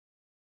family.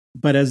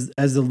 But as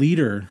the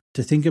leader,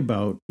 to think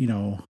about,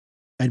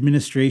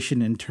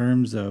 administration in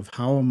terms of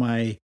how am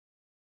I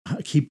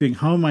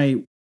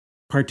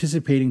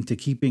participating to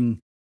keeping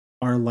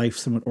our life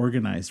somewhat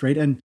organized, right?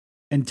 And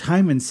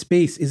time and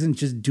space isn't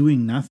just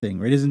doing nothing,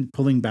 right? Isn't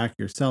pulling back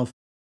yourself,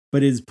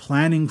 but is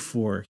planning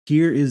for,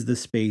 here is the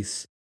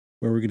space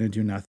where we're going to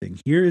do nothing.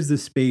 Here is the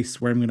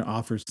space where I'm going to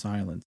offer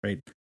silence, right?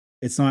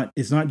 It's not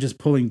just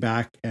pulling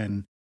back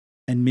and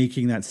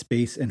making that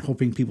space and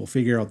hoping people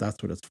figure out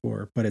that's what it's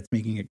for, but it's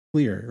making it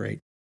clear, right?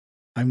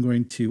 I'm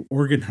going to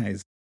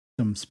organize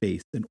some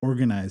space and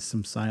organize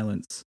some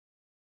silence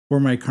for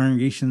my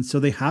congregation so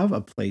they have a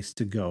place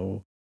to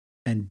go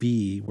and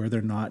be where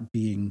they're not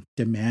being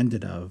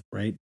demanded of,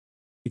 right?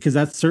 Because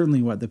that's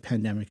certainly what the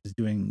pandemic is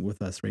doing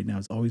with us right now.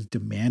 It's always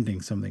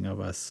demanding something of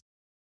us,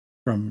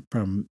 from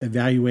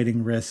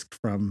evaluating risk,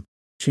 from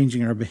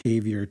changing our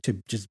behavior, to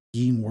just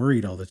being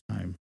worried all the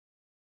time.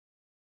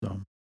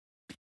 So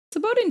it's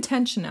about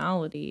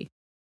intentionality,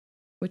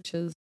 which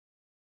is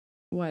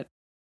what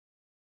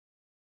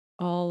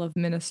all of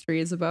ministry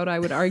is about, I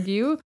would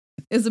argue,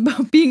 is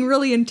about being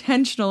really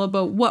intentional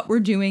about what we're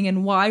doing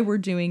and why we're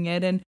doing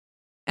it.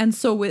 And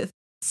so with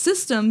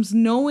systems,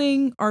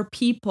 knowing our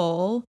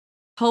people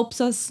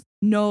helps us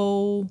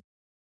know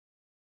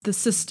the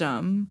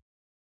system,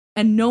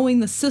 and knowing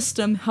the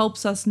system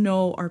helps us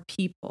know our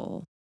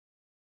people.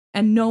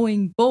 And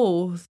knowing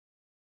both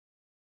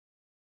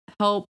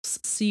helps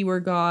see where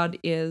God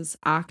is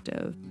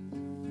active.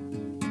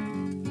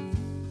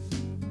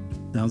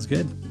 Sounds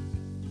good.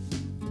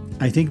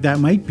 I think that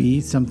might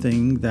be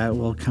something that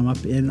will come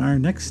up in our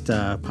next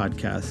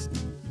podcast.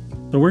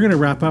 So we're going to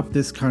wrap up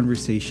this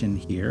conversation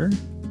here.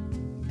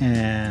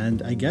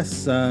 And I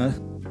guess,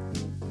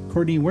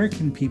 Courtney, where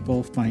can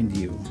people find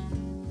you?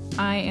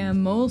 I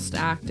am most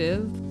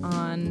active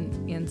on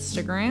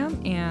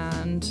Instagram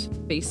and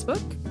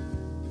Facebook,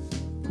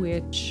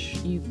 which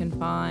you can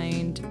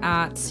find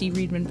at C.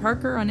 Reedman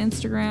Parker on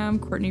Instagram,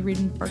 Courtney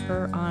Reedman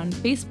Parker on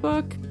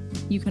Facebook.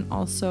 You can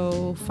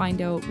also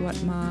find out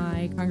what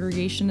my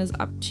congregation is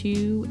up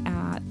to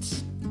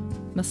at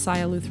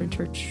Messiah Lutheran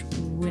Church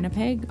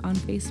Winnipeg on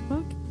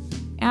Facebook.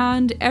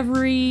 And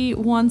every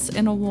once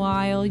in a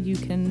while, you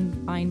can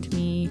find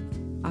me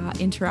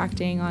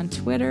interacting on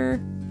Twitter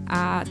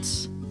at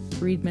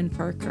Reedman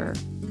Parker.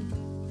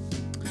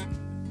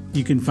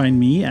 You can find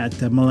me at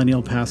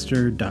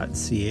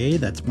millennialpastor.ca.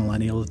 That's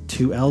millennial,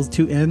 2 L's,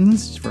 2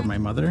 N's for my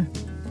mother.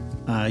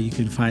 You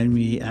can find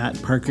me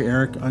at Parker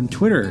Eric on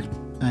Twitter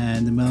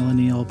and the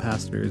Millennial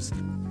Pastors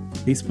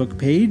Facebook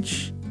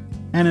page,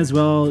 and as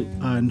well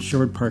on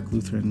Sherwood Park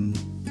Lutheran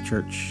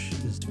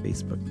Church's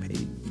Facebook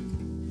page.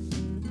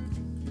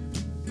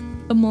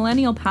 The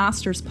Millennial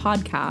Pastors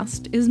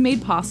podcast is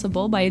made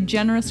possible by a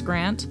generous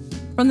grant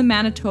from the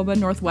Manitoba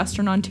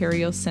Northwestern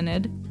Ontario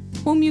Synod,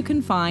 whom you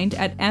can find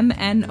at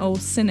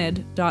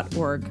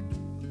mnosynod.org.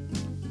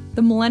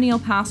 The Millennial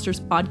Pastors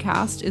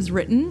podcast is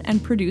written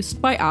and produced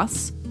by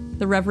us,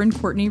 the Reverend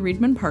Courtney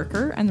Reedman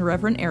Parker and the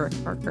Reverend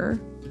Eric Parker,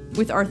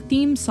 with our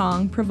theme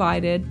song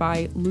provided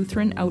by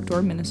Lutheran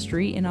Outdoor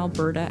Ministry in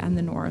Alberta and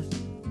the North.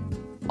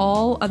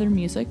 All other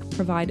music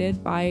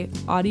provided by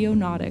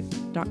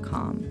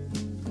audionautic.com.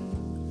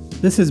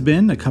 This has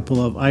been a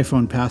couple of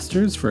iPhone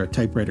pastors for a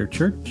typewriter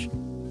church.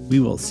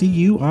 We will see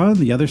you on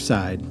the other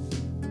side.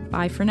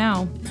 Bye for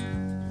now.